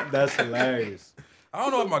 That's hilarious. I don't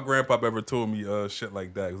know if my grandpa ever told me shit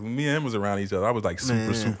like that. 'Cause when me and him was around each other, I was like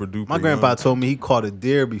super, super duper. My grandpa young. told me he caught a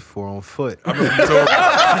deer before on foot. I remember he told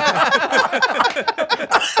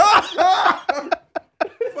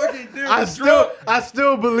I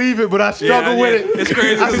still believe it, but I struggle with it. It's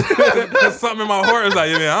crazy. There's something in my heart is like,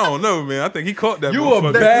 yeah, man, I don't know, man. I think he caught that. You a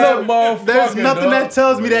motherfucker. bad motherfucker. There's nothing dog. that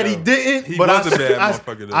tells me that he didn't, He but was a bad I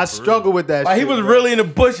motherfucker, though, I for struggle real. with that Like shit. he was really in the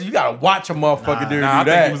bushes. You gotta watch a motherfucker do Nah, I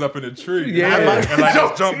that. think he was up in the tree. Yeah. And like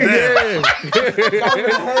just jumped down. Yeah.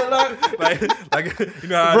 Like you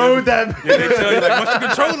know how Rode that. Yeah, they tell you like once you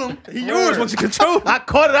control him, he yours once you control him. I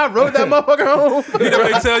caught it. I rode that motherfucker home. You know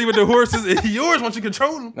what they tell you with the horses, he yours once you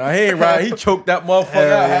control him. Nah, he ain't right. He choked that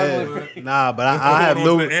motherfucker out. Nah, but I have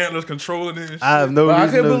no. the antlers controlling it. And shit. I have no Bro, I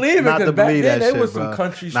reason couldn't to believe it, not 'cause to back believe then, that they shit, was some bro.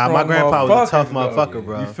 country Nah, my strong grandpa was a tough motherfuckers, motherfucker, though.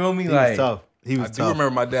 bro. You feel me? He Like was tough. He was I do tough.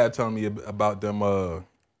 remember my dad telling me about them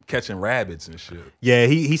catching rabbits and shit. Yeah,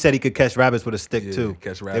 he said he could catch rabbits with a stick too.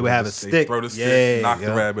 Catch rabbits. They would have a stick. Throw the stick, knock the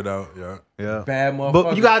yeah. rabbit out. Yeah. Bad motherfucker.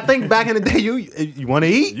 But you gotta think back in the day, you want to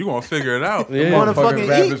eat? You gonna figure it out. Yeah, wanna fucking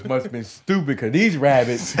rabbits eat? must have been stupid because these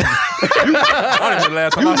rabbits. I don't even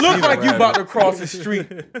last time You I seen look a like you rabbit. about to cross the street.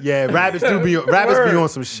 Yeah, rabbits be on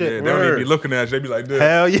some Yeah, shit. they don't even be looking at you. They be like this.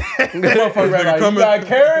 Hell yeah. Motherfucker, like, you coming. got a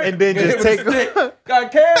carrot? And then Hit just with a take- stick. Got a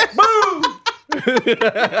carrot? Boom!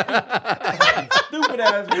 Stupid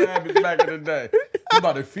ass rabbits back in the day. You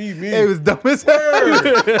about to feed me. It was dumb as hell.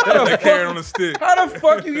 That carrot on the stick. How the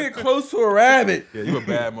fuck you get close to a rabbit? Yeah, you a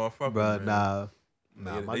bad motherfucker. But man. nah.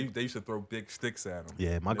 Yeah, they used to throw big sticks at them.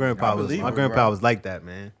 Yeah, my I grandpa believe it, was bro. like that,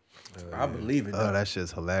 man. I believe it. Oh, that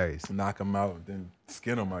shit's hilarious. Knock them out and then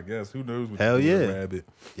skin them, I guess. Who knows what Hell you do with yeah. a rabbit.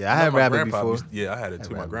 Yeah, I had My rabbit grandpa before. I had it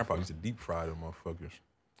too. My rabbit grandpa before. used to deep fry them motherfuckers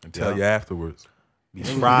and tell Yeah. you afterwards. Be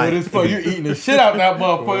Good fried. as fuck. You eating the shit out that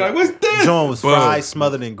motherfucker. Like, what's this? John was Bug. fried,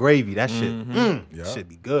 smothered in gravy. That shit, Yeah. shit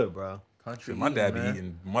be good, bro. Country My dad eating, be man.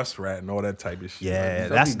 eating muskrat and all that type of shit. Yeah,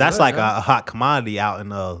 That'd that's be that's good, like huh? a hot commodity out in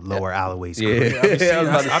the lower alleyways. Yeah, creek. I be seeing- I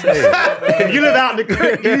was about to I be say. If you live out in the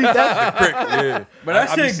creek, you eat that. Crick, yeah. But that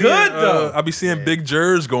I be shit seeing, good, though. I be seeing Big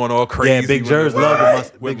Jers going all crazy. Yeah, Big with Jers the-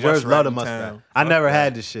 love the with Big Jers love the in muskrat. town. I Fuck never that.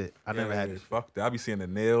 had this shit. I never Yeah, had this. Fuck that. I be seeing the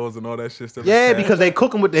nails and all that shit. Still Yeah, attached. because they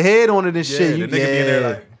cook them with the head on it and yeah, shit. the You, nigga be in there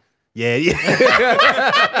like, yeah.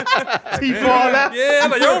 Teeth fall out. yeah,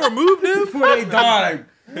 like y'all remove them. Before they die, like,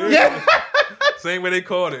 Yeah. Same way they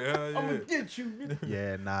called it. I'm Yeah. gonna get you.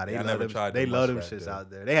 Yeah, nah, they Yeah, I love never them. tried They the love them muskrat, shits though. out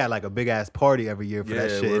there. They had like a big ass party every year for that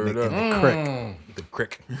Yeah, shit in word the up. creek. The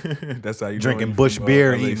crick. That's how you know Drinking you Bush from,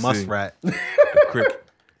 beer and LAC. eating muskrat. The crick.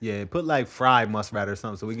 Yeah, put like fried muskrat or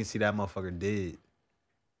something so we can see that motherfucker dead.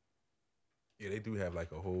 Yeah, they do have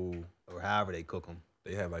like a whole. Or however they cook them.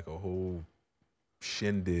 They have like a whole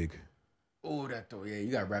shindig. Oh, that though, yeah,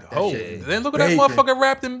 you gotta wrap that Oh, shit in. then look at that Bacon. motherfucker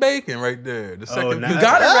wrapped in bacon right there. The second. nah. You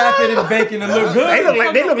gotta wrap it in bacon to look good.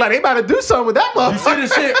 They look like they about to do something with that You see motherfucker.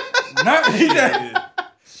 the shit? Not, he said,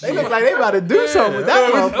 They look like they about to do something with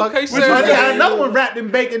that motherfucker. okay, Which sir. one? They had another one wrapped in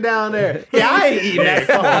bacon down there. Yeah, I ain't eating that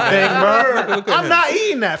fucking thing, bro. I'm not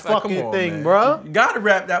eating that Like, come fucking on, thing, man. bro. you gotta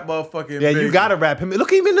wrap that motherfucker in Yeah, bacon. you gotta wrap him.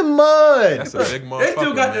 Look at him in the mud. That's a big motherfucker. They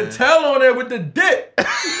still got man. the tail on there with the dip.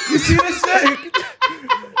 You see this shit?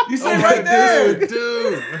 You see it right there?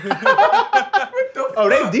 Dude. Oh,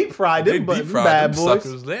 they deep fried They them, deep them fried bad them boys.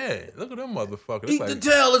 suckers there. Look at them motherfuckers. Eat the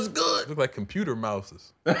tail, it's good. Look like computer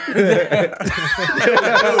mouses. They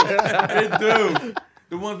do.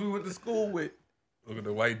 The ones we went to school with. Look at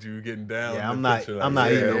the white dude getting down. Yeah, in I'm the not. picture, like, I'm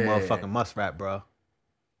not eating no yeah. motherfucking muskrat, bro.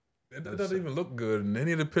 That doesn't even look good in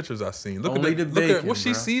any of the pictures I've seen. Look Only at the the look at bacon, what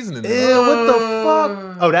she bro. seasoning. Ew, it. what the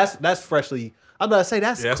fuck? Oh, that's freshly. I'm about to say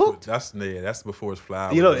that's Yeah, cooked. that's before it's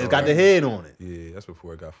flour. You know, it's got the head on it. Yeah, that's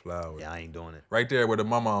before it got flour. Yeah, I ain't doing it. Right there where the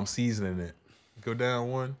mom seasoning it. Go down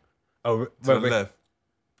one Oh, to the left.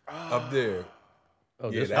 Up there. Oh,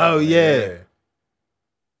 Yeah, this that Oh, one, yeah.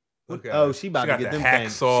 Look at Oh, her. she about to got get the them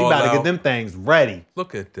things. She hacksaw about to out. get them things ready.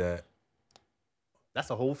 Look at that. That's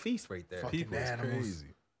a whole feast right there. Fucking People is animals. crazy.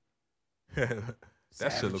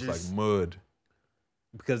 That shit looks like Savages. mud.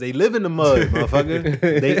 Because they live in the mud,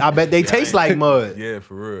 motherfucker. I bet they taste like mud. Yeah,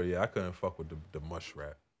 for real. Yeah, I couldn't fuck with the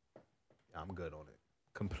muskrat. I'm good on it.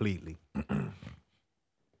 Completely.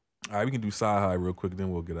 All right, we can do Sci High real quick,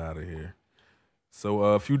 then we'll get out of here. So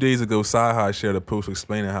a few days ago, Sci High shared a post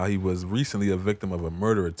explaining how he was recently a victim of a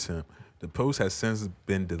murder attempt. The post has since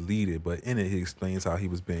been deleted, but in it he explains how he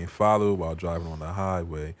was being followed while driving on the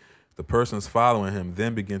highway. The persons following him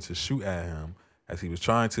then began to shoot at him. As he was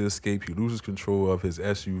trying to escape, he loses control of his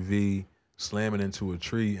SUV, slamming into a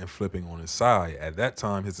tree and flipping on his side. At that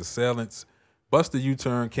time, his assailants busted a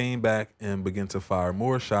U-turn, came back, and began to fire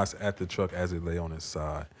more shots at the truck as it lay on its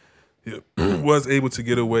side. He was able to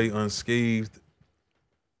get away unscathed.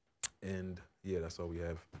 And yeah, that's all we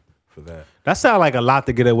have for that. That sounds like a lot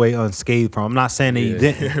to get away unscathed from. I'm not saying that he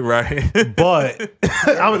didn't, Right? but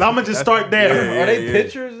I'm gonna just start there. Yeah, Are they yeah.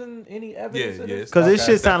 pictures and any evidence Yeah, of yeah, this? it's Because this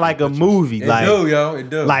Okay, shit sound like a definitely movie. It Like, do, yo. It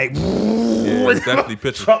do. like Yeah, it's definitely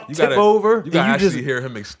pictures. truck tip over. You gotta and actually just hear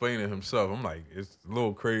him explaining himself. I'm like, it's a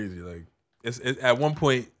little crazy. Like, it's at one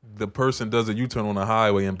point the person does a U-turn on the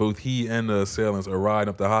highway, and both he and the assailants are riding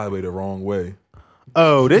up the highway the wrong way.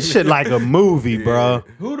 oh, this shit like a movie, bro.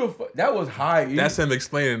 Who the fuck? That was high. That's him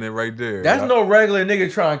explaining it right there. That's no regular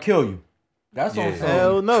nigga trying to kill you. That's on Yeah. some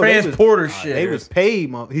Hell no, transporter they was, shit. They was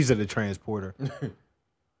paid. He's a transporter.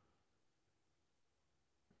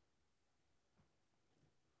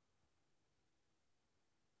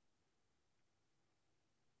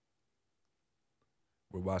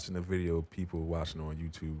 We're watching the video of people watching on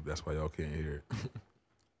YouTube. That's why y'all can't hear it.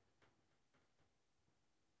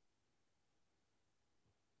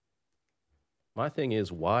 My thing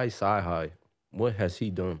is, why Sci-Hi? What has he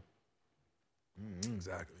done?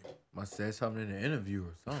 Exactly. Must say something in the interview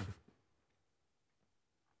or something.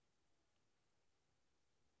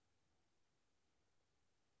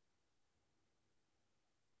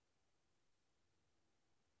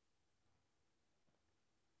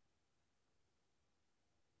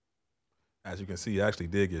 As you can see, he actually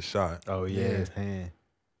did get shot. Oh yeah, his hand.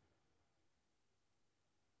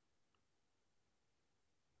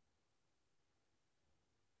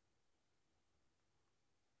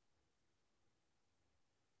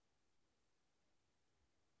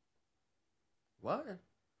 What?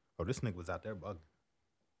 Oh, this nigga was out there bugging.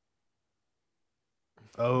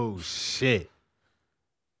 Oh shit.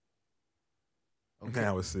 Okay.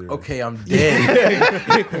 Now it's serious. Okay, I'm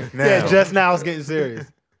dead. Yeah, just now it's getting serious.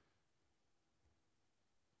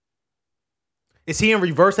 Is he in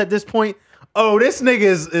reverse at this point? Oh, this nigga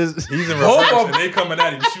is He's in reverse and they coming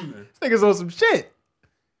at him shooting. this nigga's on some shit.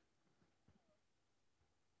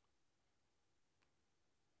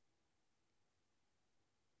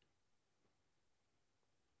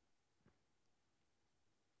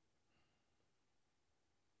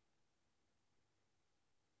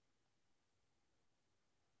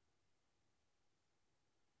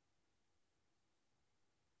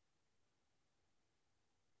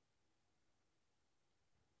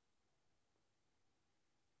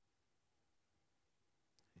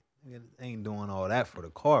 Nigga ain't doing all that for the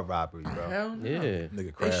car robbery, bro. Hell no. Yeah.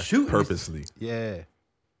 Nigga crashed shooting his- purposely. Yeah.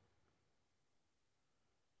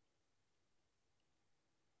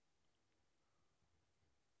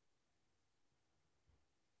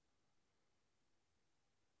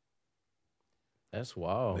 That's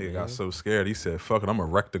wild. Nigga man. got so scared. He said, "Fuck it, I'm gonna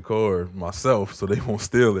wreck the car myself so they won't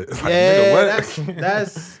steal it." Like, Yeah, nigga, what?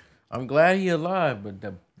 that's I'm glad he alive, but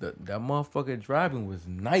that motherfucker driving was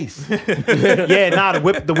nice. yeah, nah, the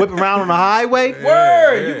whip around on the highway. Word,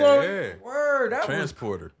 yeah, you going? yeah. Word, that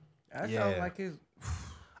Transporter. That Yeah. sounds like his.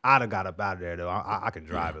 I'd have got up out of there though. I can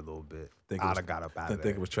drive a little bit. Think it I'd was- have got up out I of think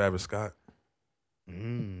there. it was Travis Scott.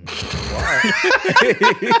 Mm.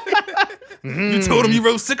 You told him you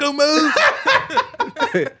wrote Sicko Mode?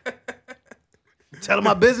 Tell him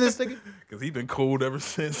my business, nigga. Because he been cold ever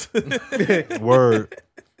since. Word.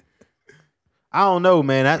 I don't know,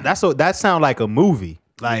 man. That sound like a movie.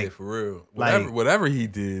 Like yeah, for real. like- Whatever he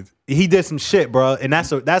did. he did some shit, bro. And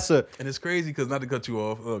that's a And it's crazy because, not to cut you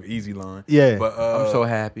off, look, easy line. Yeah. But I'm so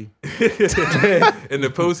happy. in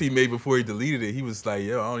the post he made before he deleted it, he was like,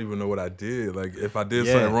 "Yo, I don't even know what I did. Like, if I did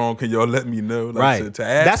Yeah. something wrong, can y'all let me know?" Like, right. To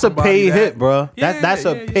ask That's a somebody paid that- hit, bro. Yeah, That's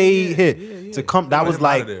a yeah, paid yeah, hit yeah. to come. That Get was him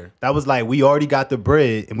like outta there. that was like we already got the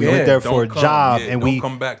bread and we Yeah, went there for a don't come. job Yeah, and don't we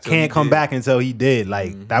come back till he can't come did. back until he did.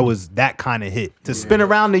 Like that was that kind of hit to spin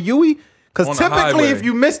around the Yui. Because On the typically, highway. if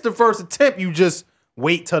you miss the first attempt, you just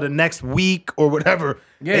wait till the next week or whatever.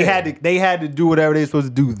 Yeah. They had to do whatever they supposed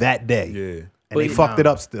to do that day. Yeah. And they But- fucked it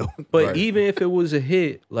up still. But Right. even if it was a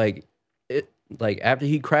hit, like after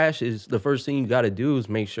he crashes, the first thing you got to do is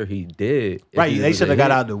make sure he did. If Right. he They was a should have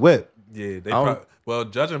got hit. out the whip. Yeah, they I don't- probably, well,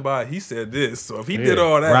 judging by he said this, so if he Yeah. did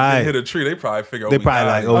all that Right. and hit a tree, they probably figure, They we probably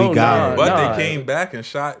got like, it. oh, we Oh, got nah, it. But nah. they came back and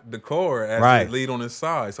shot the car as Right. it laid on his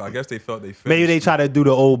side. So I guess they felt they finished. Maybe they try to do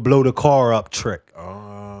the old blow the car up trick.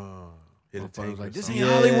 Oh, hit a Motherfucker tank was like, or "This something.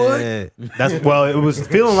 ain't Hollywood." That's well, it was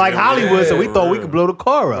feeling like Hollywood, so we thought we could blow the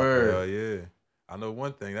car up. Hell yeah. I know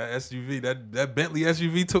one thing. That SUV, that Bentley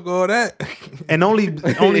SUV took all that. And only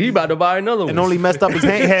He about to buy another one. and only messed up his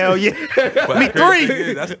hand. Hell yeah. But Me the crazy three.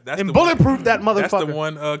 thing is, that's And the bulletproof that one, That's the motherfucker.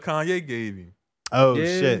 one Kanye gave him. Oh Yeah.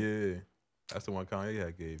 shit. Yeah. That's the one Kanye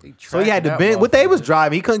had gave him. So he had the That Benz. What they was motherfucker.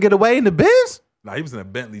 driving? He couldn't get away in the Benz? Nah, he was in a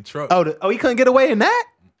Bentley truck. Oh, he couldn't get away in that?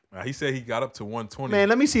 Nah, he said he got up to 120. Man,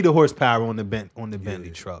 let me see the horsepower on the Bentley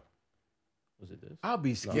truck. Was it this? I'll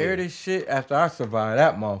be scared as shit after I survive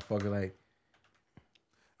that motherfucker. Like,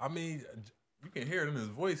 I mean, you can hear it in his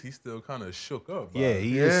voice. He's still kind of shook up. by Yeah, it.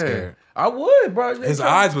 he is scared. I would, bro. His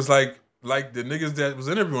eyes was like the niggas that was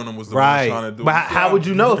interviewing him was the Right. ones trying to do But it. how would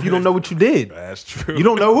you know if you don't know what you did? That's true. You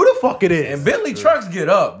don't know who the fuck it is. And Bentley trucks get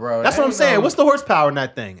up, bro. That's what I'm Ain't saying. no- What's the horsepower in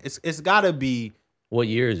that thing? It's gotta be What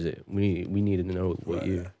year is it? We needed to know what Right.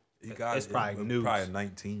 year. He got It's probably news. probably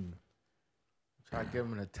 19. Try to give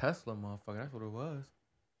him a Tesla, motherfucker. That's what it was.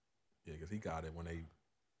 Yeah, because he got it when they.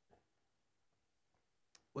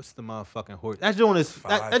 what's the motherfucking horse? That joint is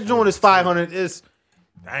that 500. joint is 500. Is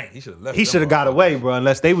Dang, he should have left. he them should have got away, motherfuckers. bro.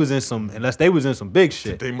 Unless they was in some big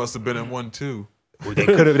shit. They must have been in one too. They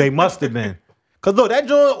could have. They must have been. Cause look, that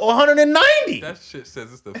joint 190. That shit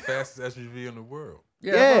says it's the fastest SUV in the world.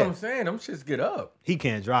 Yeah, that's Yeah. what I'm saying. Them shits get up. He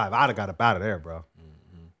can't drive. I'd have got up out of there, bro.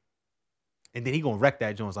 And then he gonna wreck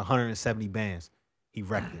that joint. It's 170 bands. He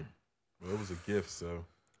wrecked it. Well, it was a gift, so.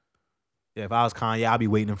 Yeah, if I was Kanye, I'd be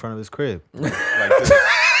waiting in front of his crib. Like this.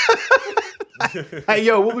 Hey,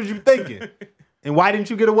 yo, what was you thinking? And why didn't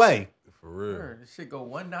you get away? For real. This shit go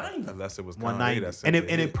 190. Unless it was Kanye 190. that sent And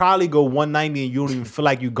the it hit. probably go 190 and you don't even feel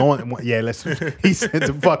like you going. Yeah, he sent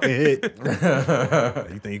the fucking hit.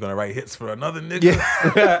 You think you're gonna write hits for another nigga?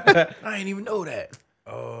 Yeah. I ain't even know that.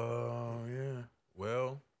 Oh yeah.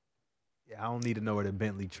 Well, I don't need to know where the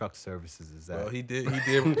Bentley truck services is at. well, he did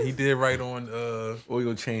write on. Or we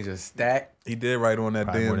gonna change a stack. He did write on that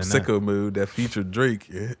Probably more damn than Sicko Mood that featured Drake.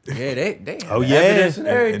 Yeah. Yeah, they Oh, have yeah. evidence and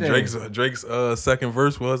And everything. Drake's second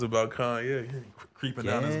verse was about Kanye creeping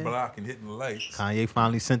down his Yeah. block and hitting the lights. Kanye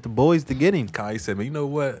finally sent the boys to get him. Kanye said, "Man, you know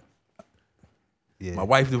what? Yeah, My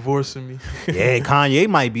wife divorcing me. yeah, Kanye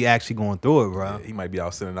might be actually going through it, bro. Yeah, he might be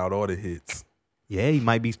out sending out all the hits. Yeah, he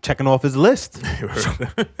might be checking off his list.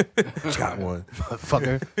 Got one.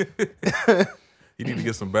 Motherfucker. He need to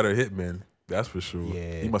get some better hitmen. That's for sure.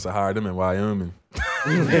 Yeah. He must have hired them in Wyoming.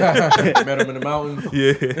 Met him in the mountains.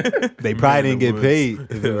 Yeah. They probably in didn't the get woods. paid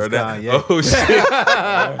if it was Or that- Kanye. Oh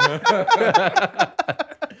shit.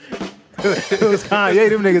 If it was Kanye,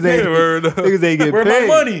 them niggas ain't, Word up. niggas ain't get Where paid.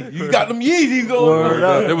 my money? You got them Yeezys going. Word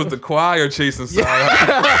up. It was the choir chasing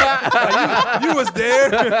Side. you was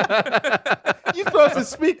there. You supposed to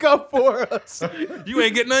speak up for us. You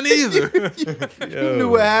ain't getting none either. You knew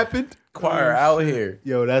what happened. Choir out here.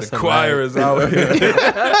 Yo, that's The choir hilarious. is out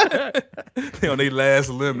here. They on their last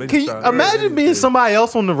limb. They Can you trying to- imagine being somebody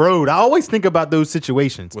else on the road? I always think about those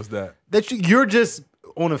situations. What's that? That you're just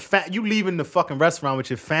on you leaving the fucking restaurant with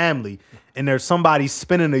your family, and there's somebody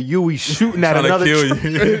spinning a Yui shooting at Trying to another kill truck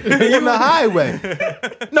you. on the highway.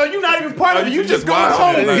 No, you're not even part of it. You just going watching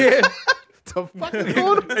home. it, like- Yeah. The fuck is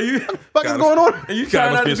going on? And you, Fuck is going on? and you God,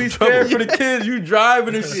 trying must not be to be some trouble. scared for the kids. You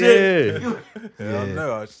driving and shit. Yeah. Hell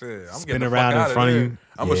no, shit. I'm Spin getting the around fuck in out front of there. you.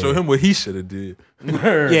 I'm gonna Yeah. show him what he should have did.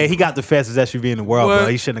 Yeah, he got the fastest SUV in the world, What? bro.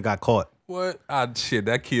 He shouldn't have got caught. What? Shit,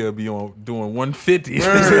 that kid be on doing 150.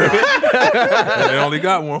 They only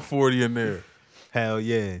got 140 in there. Hell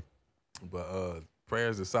yeah. But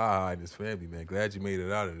prayers to Sahai and his family, man. Glad you made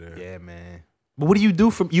it out of there. Yeah, man. But what do you do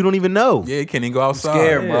from? You don't even know. Yeah, he can't even go outside.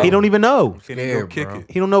 scared, bro. He don't even know. Can't even go Scared, kick bro. it.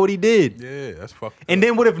 He don't know what he did. Yeah, that's fucked up. And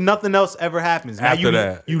then what if nothing else ever happens? Now After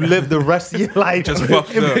that. you live the rest of your life Just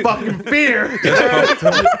fucked in up. fucking fear.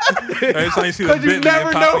 Every time you see the 'Cause you Bentley never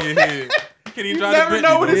and pop know. in your head. You can't even You drive never the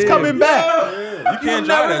know when Bentley, it's bro. coming back. You can't You drive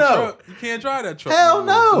never that know. truck. You can't drive that truck. Hell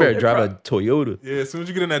bro. no. Better drive a Toyota. Yeah, as soon as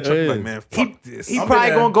you get in that truck, you're like, man, fuck this. He I'm probably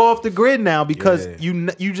in gonna go off the grid now because Yeah.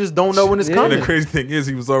 you just don't know when it's there. And coming. the crazy thing is,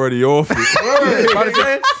 he was already off it.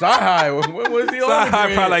 Sahai, what was he on?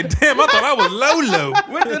 Sahai probably like, damn, I thought I was Lolo.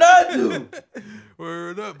 What did I do?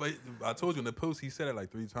 Word up. But I told you in the post, he said it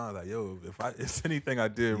like 3 times. Like, yo, if it's anything I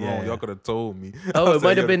did Yeah. wrong, y'all could have told me. I Oh, was it like,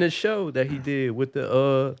 might have yo, been the show that he did with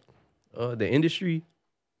the industry.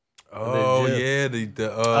 Oh, the yeah.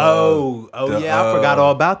 Yeah, I forgot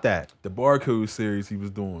all about that. The Barcode series he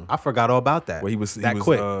was doing. I forgot all about that. Where he was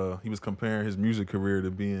quick. he was comparing his music career to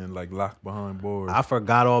being like locked behind bars. I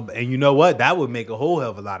forgot all, and you know what? That would make a whole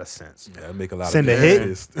hell of a lot of sense. Yeah, that'd make a lot Send of a hit?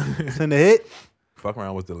 pissed. Send a hit. Fuck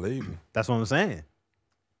around with the label. That's what I'm saying.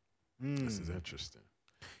 This is interesting.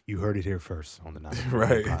 You heard it here first on the night.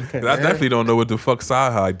 Right. 'Cause I definitely don't know what the fuck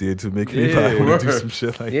Sahai did to make anybody want to do some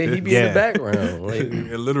shit like Yeah, that. he be in Yeah. the background. Like,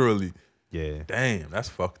 Yeah, literally. Yeah. Damn, that's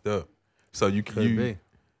fucked up. So you be.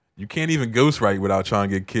 you can't even ghostwrite without trying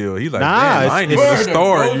to get killed. He like, Nah, damn, it's- I ain't even a it's-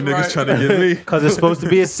 star and you niggas Ghostwrite. trying to get me. Because it's supposed to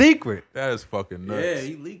be a secret. That is fucking nuts. Yeah,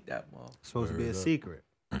 he leaked that motherfucker. It's supposed to be a Word up. secret.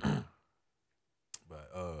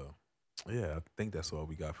 But yeah, I think that's all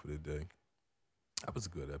we got for today. That was a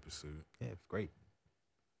good episode. Yeah, it's great.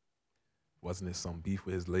 Wasn't it some beef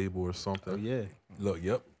with his label or something? Oh, yeah. Look,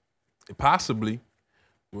 yep. Possibly.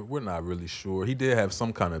 We're not really sure. He did have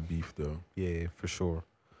some kind of beef though. Yeah, for sure.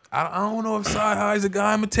 I don't know if Sahai's a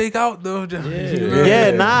guy I'm gonna take out though.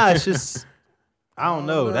 Yeah, nah, it's just, I don't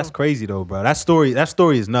know. That's crazy though, bro. That story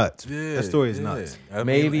is nuts. That story is nuts. I mean,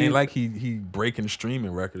 Maybe- ain't like he breaking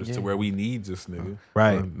streaming records to where we need this nigga.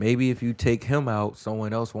 Right. Maybe if you take him out,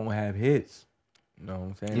 someone else won't have hits. You know what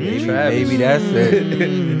I'm saying? Mm. Maybe that's it.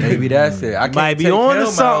 Maybe that's it. I You might can't be take on to him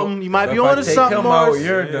something. out. You might be If I on to take something, him out, Morris.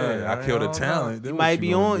 you're Yeah, done. I killed a don't talent. know. Then You what might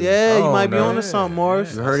be gonna on, do? yeah, you Oh, might be no. on to something,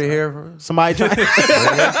 Morris. You heard it here first. Somebody trying.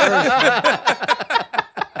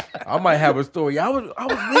 I might have a story. I was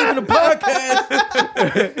leaving the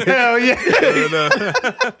podcast. Hell yeah.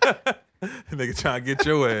 Nigga trying to get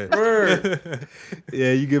your ass.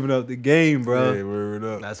 Yeah, you giving up the game, bro. Yeah, word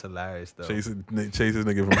up. That's hilarious, though. Chase this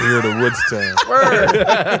nigga from here to Woodstown.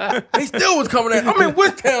 Word. They still was coming at. I'm in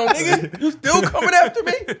Woodtown, nigga. You still coming after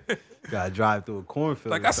me? Gotta drive through a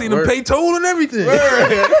cornfield. Like I seen him pay toll and everything.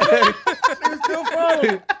 Niggas still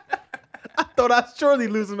following. I thought I'd surely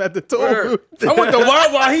lose him at the toll booth. I went to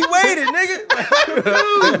work while he waited, nigga.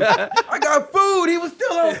 I got food. He was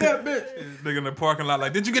still out that bitch. Nigga in the parking lot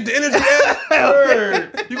like, did you get the energy yet?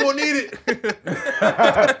 You gonna need it.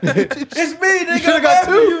 It's me, nigga. Should've got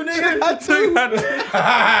two. You, nigga. It's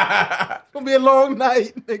gonna be a long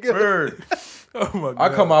night, nigga. Word. Oh my God. I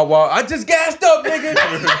come out while I just gassed up, nigga.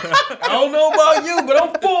 I don't know about you, but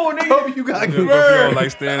I'm full, nigga. Hope you got You go feel like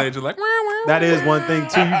stand age, like, That is one thing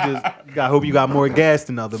too. You got hope you got more gas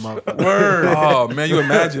than other motherfuckers. Word. oh man, you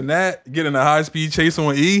imagine that? Getting a high speed chase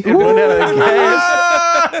on E?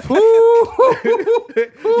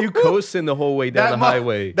 You coasting the whole way down the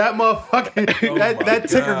highway. That motherfucking that my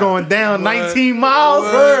ticker God. going down What? 19 miles.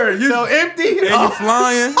 Word. You so empty. And you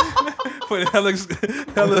flying, put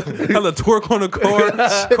hella torque on the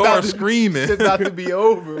car screaming. It's about to be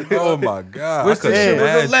over. Bro. Oh my God. Wish I this couldn't shit was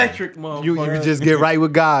imagine. electric, motherfucker. You just get right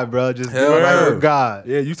with God, bro. Just Hell get right yeah. with God.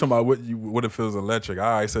 Yeah, you talking about what it feels electric. All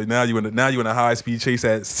right, so now you in a high speed chase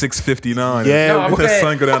at 6:59. Yeah, No, with I'm the saying-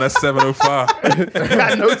 sun go down at 7:05.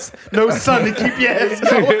 Got no sun to keep your ass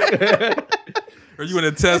going. Or you in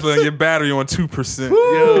a Tesla and your battery on 2%.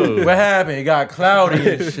 Yo, What happened? It got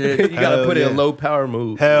cloudy and shit. you gotta Hell put it yeah. in low power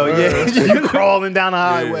mode. Hell yeah, you crawling down the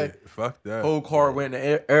highway. Yeah, fuck that. Whole car went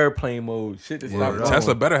into airplane mode. Shit just stopped Word. rolling.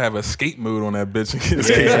 Tesla better have escape mode on that bitch in case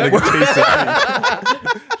a nigga chasing me.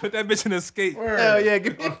 Put that bitch in escape. Hell yeah,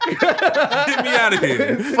 get me Get me out of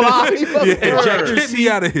here. fly. Get me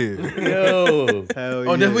out of here. Yo, Hell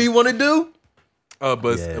Oh, that's what you want to do?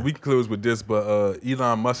 But Yeah. we can close with this. But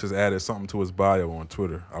Elon Musk has added something to his bio on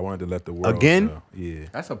Twitter. I wanted to let the world Again? know. Yeah.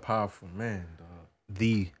 That's a powerful man, dog.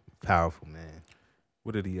 The powerful man.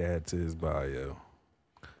 What did he add to his bio?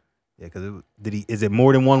 Yeah, because is it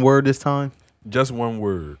more than one word this time? Just one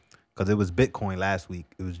word. Because it was Bitcoin last week.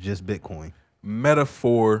 It was just Bitcoin.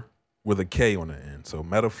 Metaphor with a K on the end. So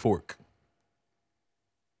metaphoric.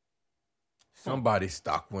 Somebody's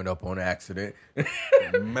stock went up on accident.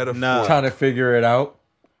 Metaphor. Nah. Trying to figure it out.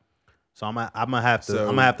 So I'm gonna have to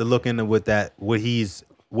So- look into what he's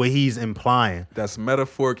implying. That's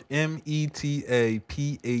metaphoric.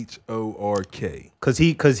 METAPHORK. Cause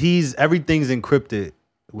he's everything's encrypted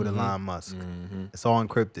with Elon Musk. It's all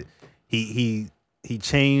encrypted. He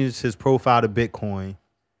changed his profile to Bitcoin.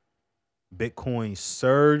 Bitcoin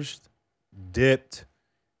surged, dipped,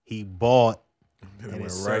 he bought, It and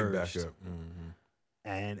went it right back surged. up.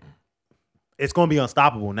 and it's gonna be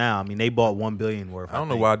unstoppable now. I mean, they bought 1 billion worth. I don't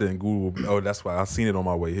know think. why I didn't Google. Oh, that's why I seen it on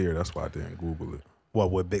my way here. That's why I didn't Google it.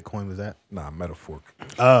 What Bitcoin was at? Nah, metaphoric.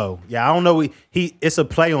 Oh, yeah, I don't know. He it's a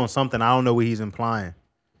play on something. I don't know what he's implying.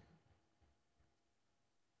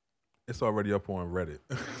 It's already up on Reddit.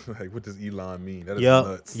 Like, what does Elon mean? That is Yup,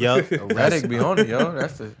 nuts. yup. Reddit be on it, yo.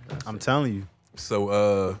 That's the. I'm telling you.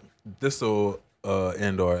 So this will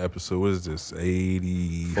end our episode. What is this?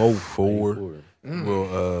 84.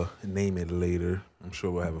 We'll name it later. I'm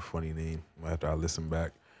sure we'll have a funny name after I listen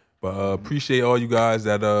back. But appreciate all you guys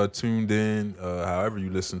that tuned in. However you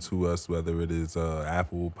listen to us, whether it is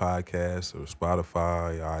Apple Podcasts or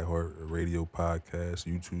Spotify, iHeart Radio Podcasts,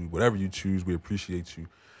 YouTube, whatever you choose, we appreciate you.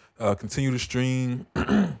 Continue to stream.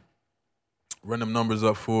 Run them numbers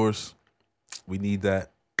up for us. We need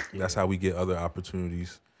that. That's how we get other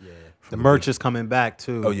opportunities. Yeah. The merch is coming back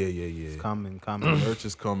too. Oh yeah. It's coming. Merch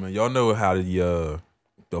is coming. Y'all know how the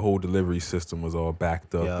whole delivery system was all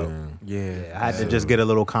backed up. Yo. And Yeah. I had to just get a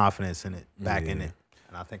little confidence in it, back in Yeah. it,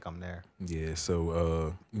 and I think I'm there. yeah,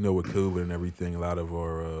 so with COVID and everything, a lot of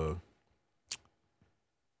our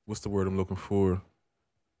what's the word I'm looking for?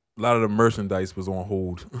 A lot of the merchandise was on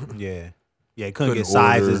hold. Yeah, couldn't Couldn't get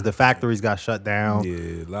sizes. order. The factories got shut down.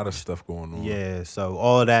 Yeah, a lot of stuff going on. Yeah, so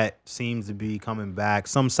all of that seems to be coming back.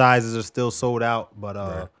 Some sizes are still sold out, but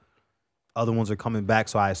Right. other ones are coming back.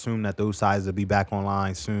 So I assume that those sizes will be back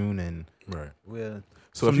online soon, and Right. we'll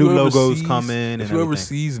So some if you new logos overseas- coming. And If you everything.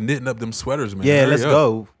 overseas knitting up them sweaters, man. Yeah, hurry let's up.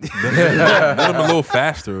 go. Knit them a little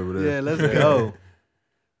faster over there. Yeah, let's go.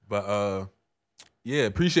 But yeah,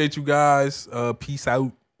 appreciate you guys. Peace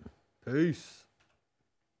out. Peace.